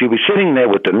 she was sitting there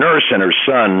with the nurse and her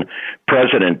son,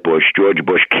 President Bush, George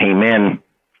Bush, came in,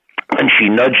 and she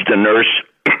nudged the nurse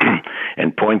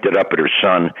and pointed up at her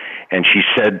son, and she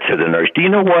said to the nurse, do you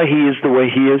know why he is the way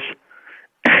he is?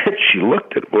 She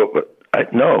looked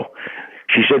at no.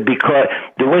 She said, because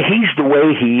the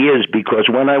way he is, because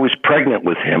when I was pregnant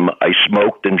with him, I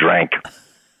smoked and drank.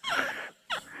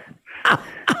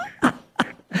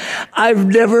 I've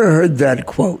never heard that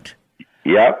quote.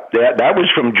 Yep, that was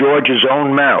from George's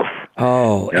own mouth.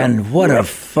 Oh, yep. And what a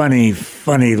funny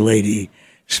lady.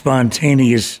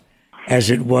 Spontaneous as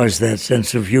it was that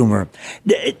sense of humor.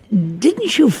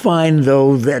 Didn't you find,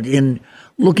 though, that in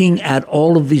looking at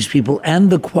all of these people and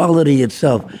the quality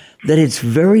itself, that it's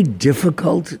very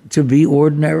difficult to be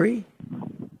ordinary?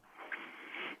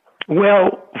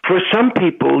 Well, for some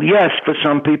people, yes. For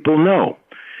some people, no.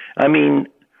 I mean,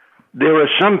 there are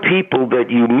some people that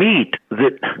you meet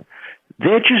that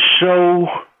they're just so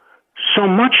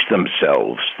much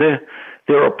themselves.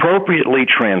 They're appropriately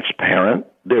transparent.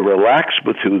 They're relaxed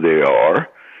with who they are.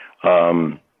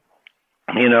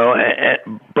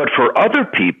 But for other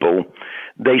people,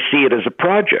 they see it as a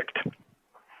project.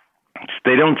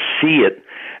 They don't see it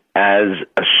as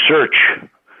a search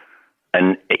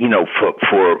and,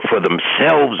 for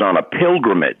themselves on a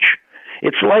pilgrimage.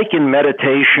 It's like in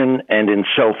meditation and in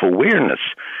self-awareness.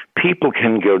 People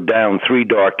can go down three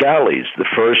dark alleys. The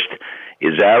first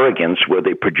is arrogance, where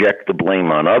they project the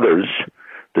blame on others.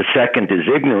 The second is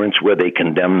ignorance, where they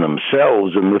condemn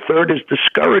themselves. And the third is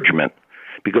discouragement,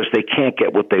 because they can't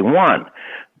get what they want.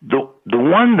 The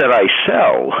one that I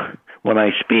sell when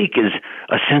I speak is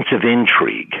a sense of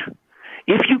intrigue.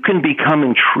 If you can become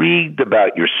intrigued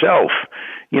about yourself,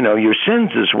 your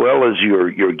sins as well as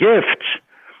your gifts,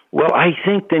 well, I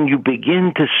think then you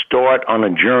begin to start on a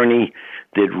journey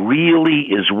that really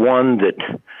is one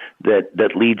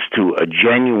that leads to a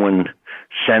genuine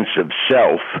sense of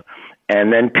self,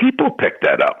 and then people pick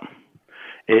that up.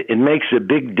 It makes a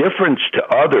big difference to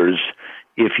others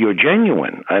if you're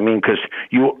genuine. I mean, because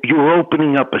you're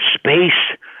opening up a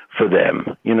space for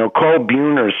them. Carl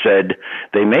Buhner said,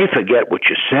 they may forget what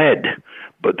you said,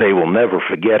 but they will never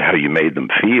forget how you made them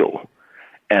feel.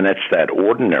 And it's that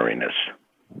ordinariness.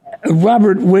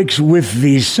 Robert Wicks, with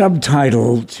the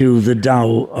subtitle to the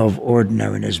Tao of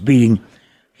Ordinariness being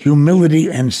Humility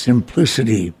and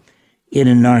Simplicity in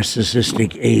a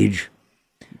Narcissistic Age,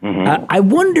 I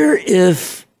wonder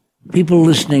if people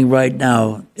listening right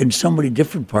now in so many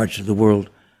different parts of the world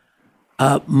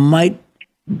might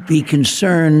be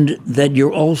concerned that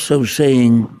you're also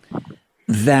saying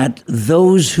that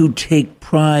those who take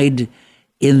pride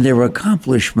in their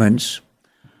accomplishments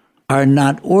are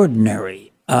not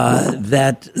ordinary.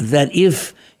 That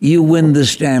if you win the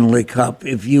Stanley Cup,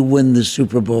 if you win the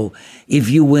Super Bowl, if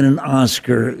you win an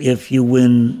Oscar, if you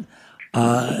win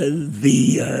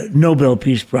the Nobel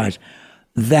Peace Prize,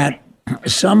 that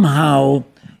somehow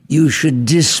you should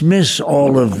dismiss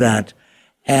all of that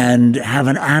and have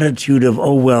an attitude of,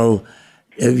 oh, well,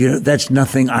 that's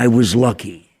nothing, I was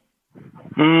lucky.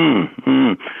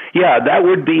 Yeah, that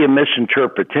would be a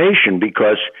misinterpretation,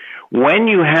 because when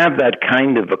you have that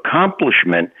kind of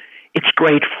accomplishment, it's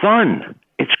great fun.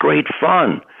 It's great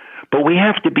fun. But we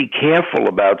have to be careful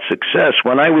about success.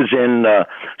 When I was in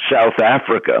South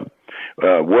Africa,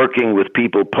 working with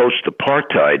people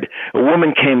post-apartheid, a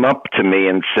woman came up to me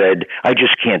and said, I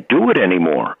just can't do it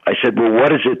anymore. I said, well,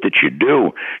 what is it that you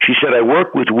do? She said, I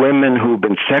work with women who've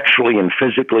been sexually and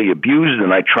physically abused,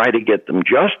 and I try to get them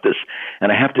justice,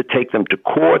 and I have to take them to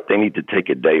court. They need to take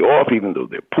a day off, even though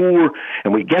they're poor.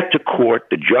 And we get to court,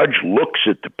 the judge looks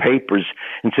at the papers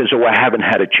and says, oh, I haven't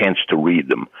had a chance to read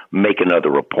them. Make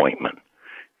another appointment.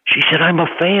 She said, I'm a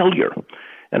failure.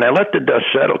 And I let the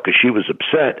dust settle because she was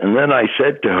upset. And then I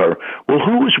said to her, well,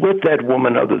 who was with that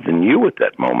woman other than you at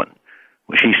that moment?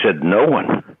 Well, she said, no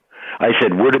one. I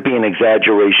said, would it be an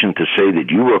exaggeration to say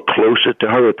that you were closer to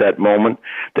her at that moment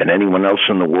than anyone else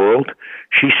in the world?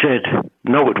 She said,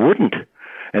 no, it wouldn't.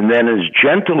 And then as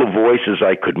gentle a voice as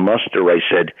I could muster, I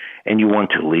said, and you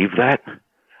want to leave that?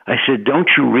 I said,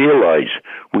 don't you realize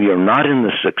we are not in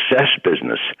the success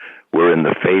business, we're in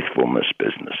the faithfulness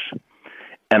business.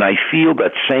 And I feel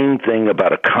that same thing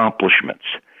about accomplishments.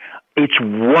 It's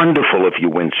wonderful if you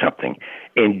win something.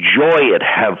 Enjoy it,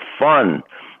 have fun,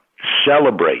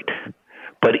 celebrate.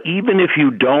 But even if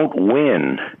you don't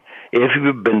win, if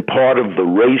you've been part of the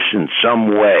race in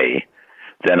some way,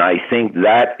 then I think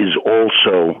that is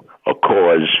also a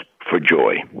cause for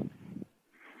joy.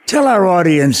 Tell our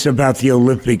audience about the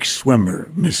Olympic swimmer,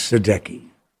 Miss Sadecki.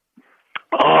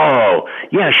 Oh,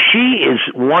 yeah, she is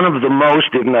one of the most,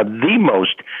 if not the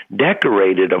most,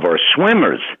 decorated of our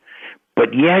swimmers.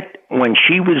 But yet, when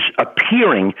she was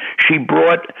appearing, she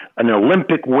brought an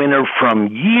Olympic winner from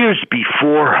years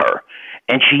before her.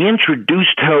 And she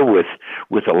introduced her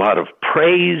with a lot of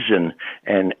praise and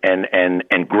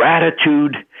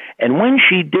gratitude. And when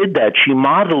she did that, she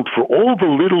modeled for all the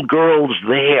little girls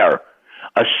there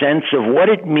a sense of what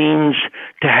it means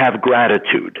to have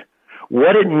gratitude,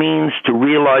 what it means to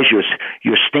realize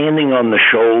you're standing on the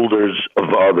shoulders of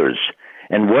others,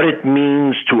 and what it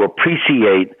means to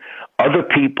appreciate other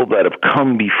people that have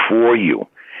come before you.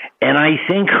 And I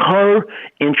think her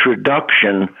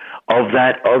introduction of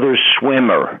that other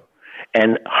swimmer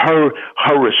and her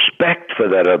respect for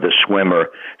that other swimmer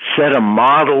set a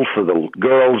model for the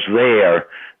girls there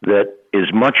that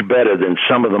is much better than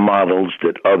some of the models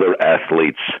that other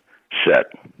athletes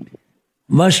set.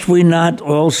 Must we not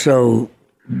also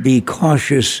be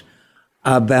cautious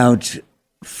about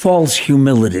false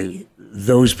humility,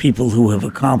 those people who have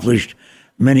accomplished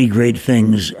many great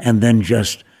things and then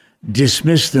just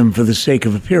dismiss them for the sake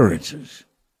of appearances?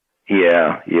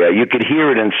 Yeah. You could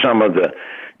hear it in some of the,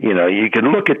 you could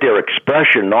look at their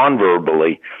expression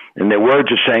non-verbally, and their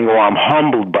words are saying, I'm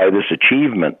humbled by this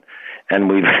achievement. And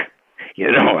we've,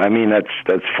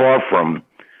 that's far from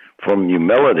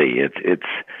humility. It's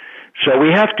so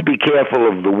we have to be careful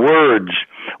of the words.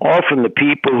 Often the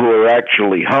people who are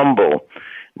actually humble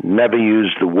never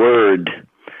use the word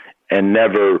and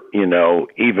never,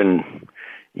 even,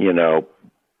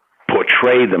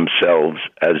 portray themselves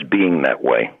as being that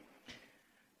way.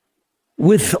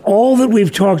 With all that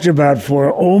we've talked about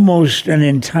for almost an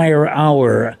entire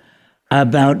hour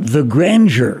about the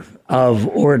grandeur of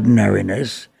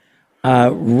ordinariness,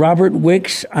 Robert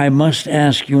Wicks, I must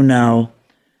ask you now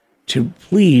to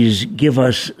please give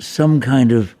us some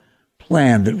kind of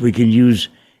plan that we can use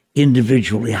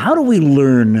individually. How do we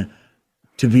learn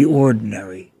to be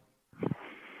ordinary?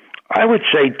 I would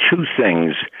say two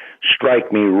things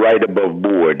strike me right above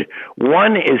board.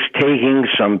 One is taking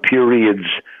some periods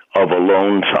of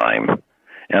alone time.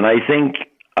 And I think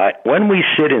when we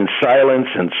sit in silence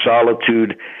and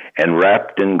solitude and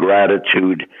wrapped in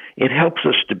gratitude, it helps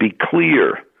us to be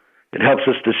clear. It helps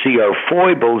us to see our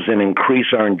foibles and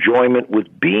increase our enjoyment with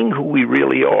being who we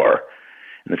really are.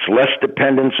 And it's less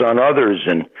dependence on others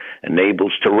and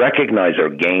enables to recognize our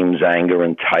games, anger,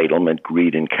 entitlement,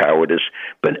 greed, and cowardice,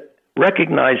 but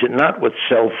recognize it not with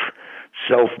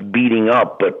self-beating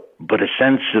up, but a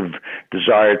sense of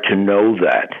desire to know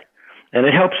that. And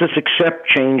it helps us accept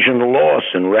change and loss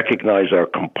and recognize our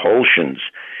compulsions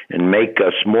and make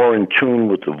us more in tune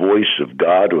with the voice of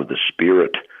God or the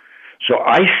Spirit. So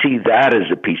I see that as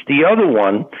a piece. The other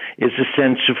one is a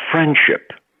sense of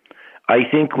friendship. I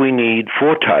think we need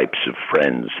 4 types of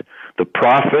friends. The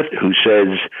prophet who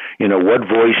says, what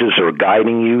voices are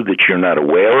guiding you that you're not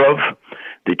aware of.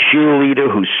 The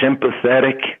cheerleader who's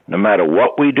sympathetic no matter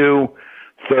what we do.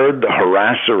 Third, the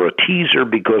harasser or teaser,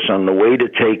 because on the way to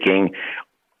taking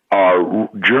our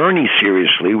journey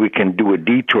seriously, we can do a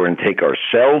detour and take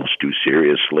ourselves too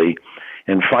seriously.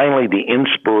 And finally, the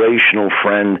inspirational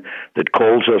friend that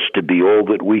calls us to be all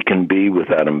that we can be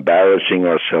without embarrassing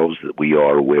ourselves that we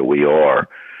are where we are.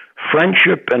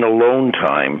 Friendship and alone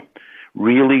time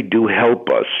really do help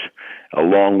us,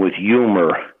 along with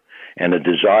humor and a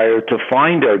desire to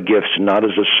find our gifts not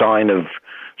as a sign of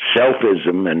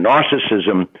selfism and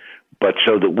narcissism, but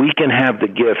so that we can have the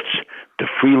gifts to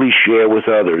freely share with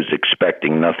others,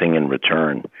 expecting nothing in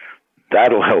return.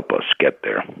 That'll help us get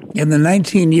there. In the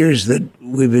 19 years that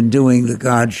we've been doing the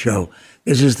God Show,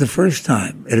 this is the first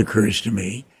time, it occurs to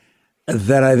me,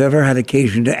 that I've ever had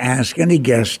occasion to ask any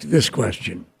guest this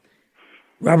question.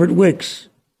 Robert Wicks,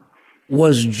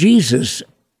 was Jesus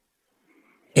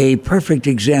a perfect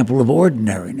example of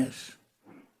ordinariness?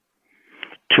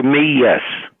 To me, yes.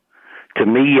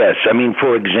 I mean,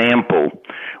 for example,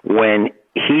 when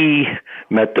he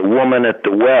met the woman at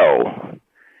the well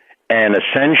and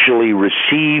essentially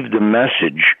received the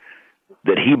message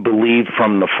that he believed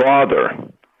from the Father,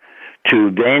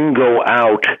 to then go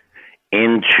out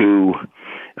into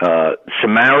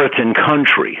Samaritan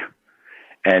country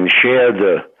and share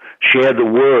the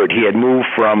word. He had moved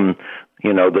from,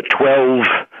 the 12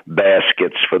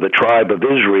 baskets for the tribe of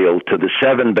Israel to the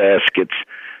 7 baskets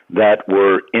that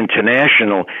were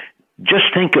international.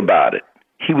 Just think about it.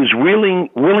 He was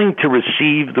willing to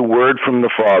receive the word from the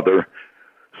Father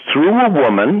through a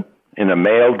woman in a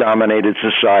male-dominated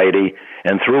society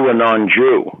and through a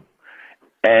non-Jew.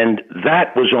 And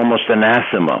that was almost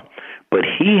anathema. But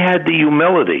he had the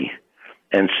humility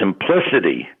and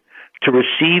simplicity to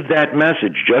receive that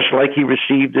message, just like he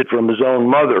received it from his own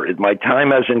mother. My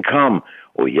time hasn't come.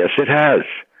 Oh, yes, it has.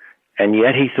 And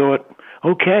yet he thought,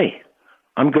 okay,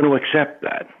 I'm going to accept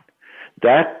that.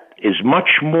 That is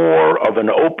much more of an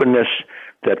openness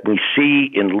that we see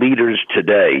in leaders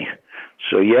today.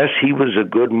 So, yes, he was a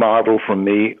good model for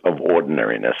me of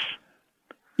ordinariness.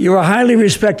 You're a highly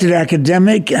respected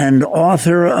academic and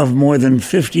author of more than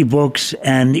 50 books.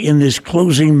 And in this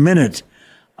closing minute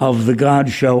of The God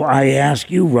Show, I ask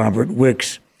you, Robert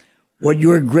Wicks, what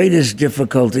your greatest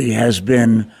difficulty has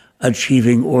been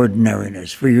achieving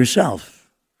ordinariness for yourself.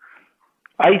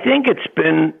 I think it's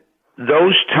been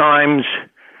those times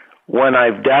when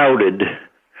I've doubted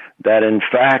that, in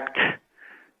fact,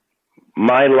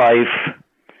 my life,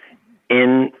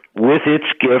 with its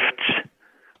gifts,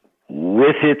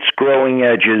 with its growing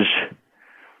edges,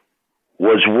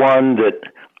 was one that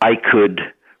I could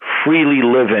freely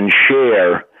live and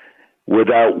share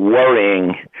without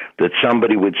worrying that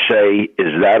somebody would say,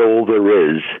 "Is that all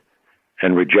there is?"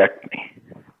 and reject me.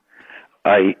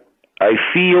 I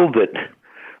feel that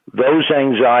those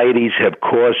anxieties have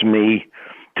caused me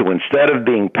to, instead of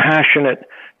being passionate,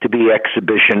 to be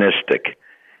exhibitionistic.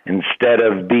 Instead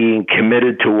of being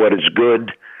committed to what is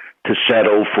good, to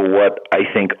settle for what I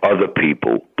think other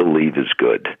people believe is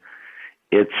good.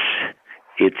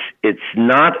 It's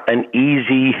not an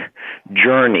easy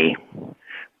journey,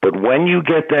 but when you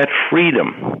get that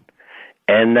freedom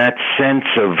and that sense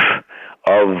of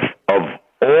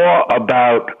awe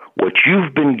about what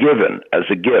you've been given as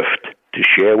a gift to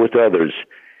share with others,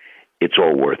 it's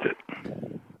all worth it.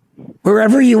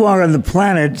 Wherever you are on the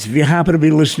planet, if you happen to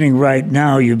be listening right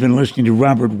now, you've been listening to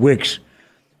Robert Wicks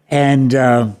and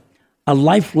a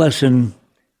life lesson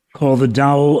called The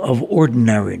Tao of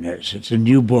Ordinariness. It's a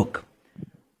new book.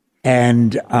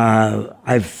 And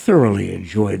I've thoroughly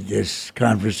enjoyed this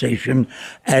conversation.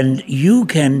 And you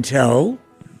can tell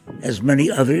as many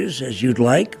others as you'd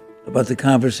like about the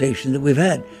conversation that we've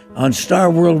had on Star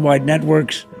Worldwide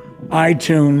Networks,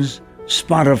 iTunes,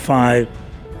 Spotify,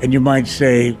 and you might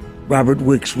say Robert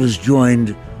Wicks was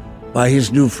joined by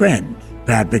his new friend,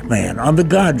 Pat McMahon, on The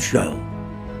God Show.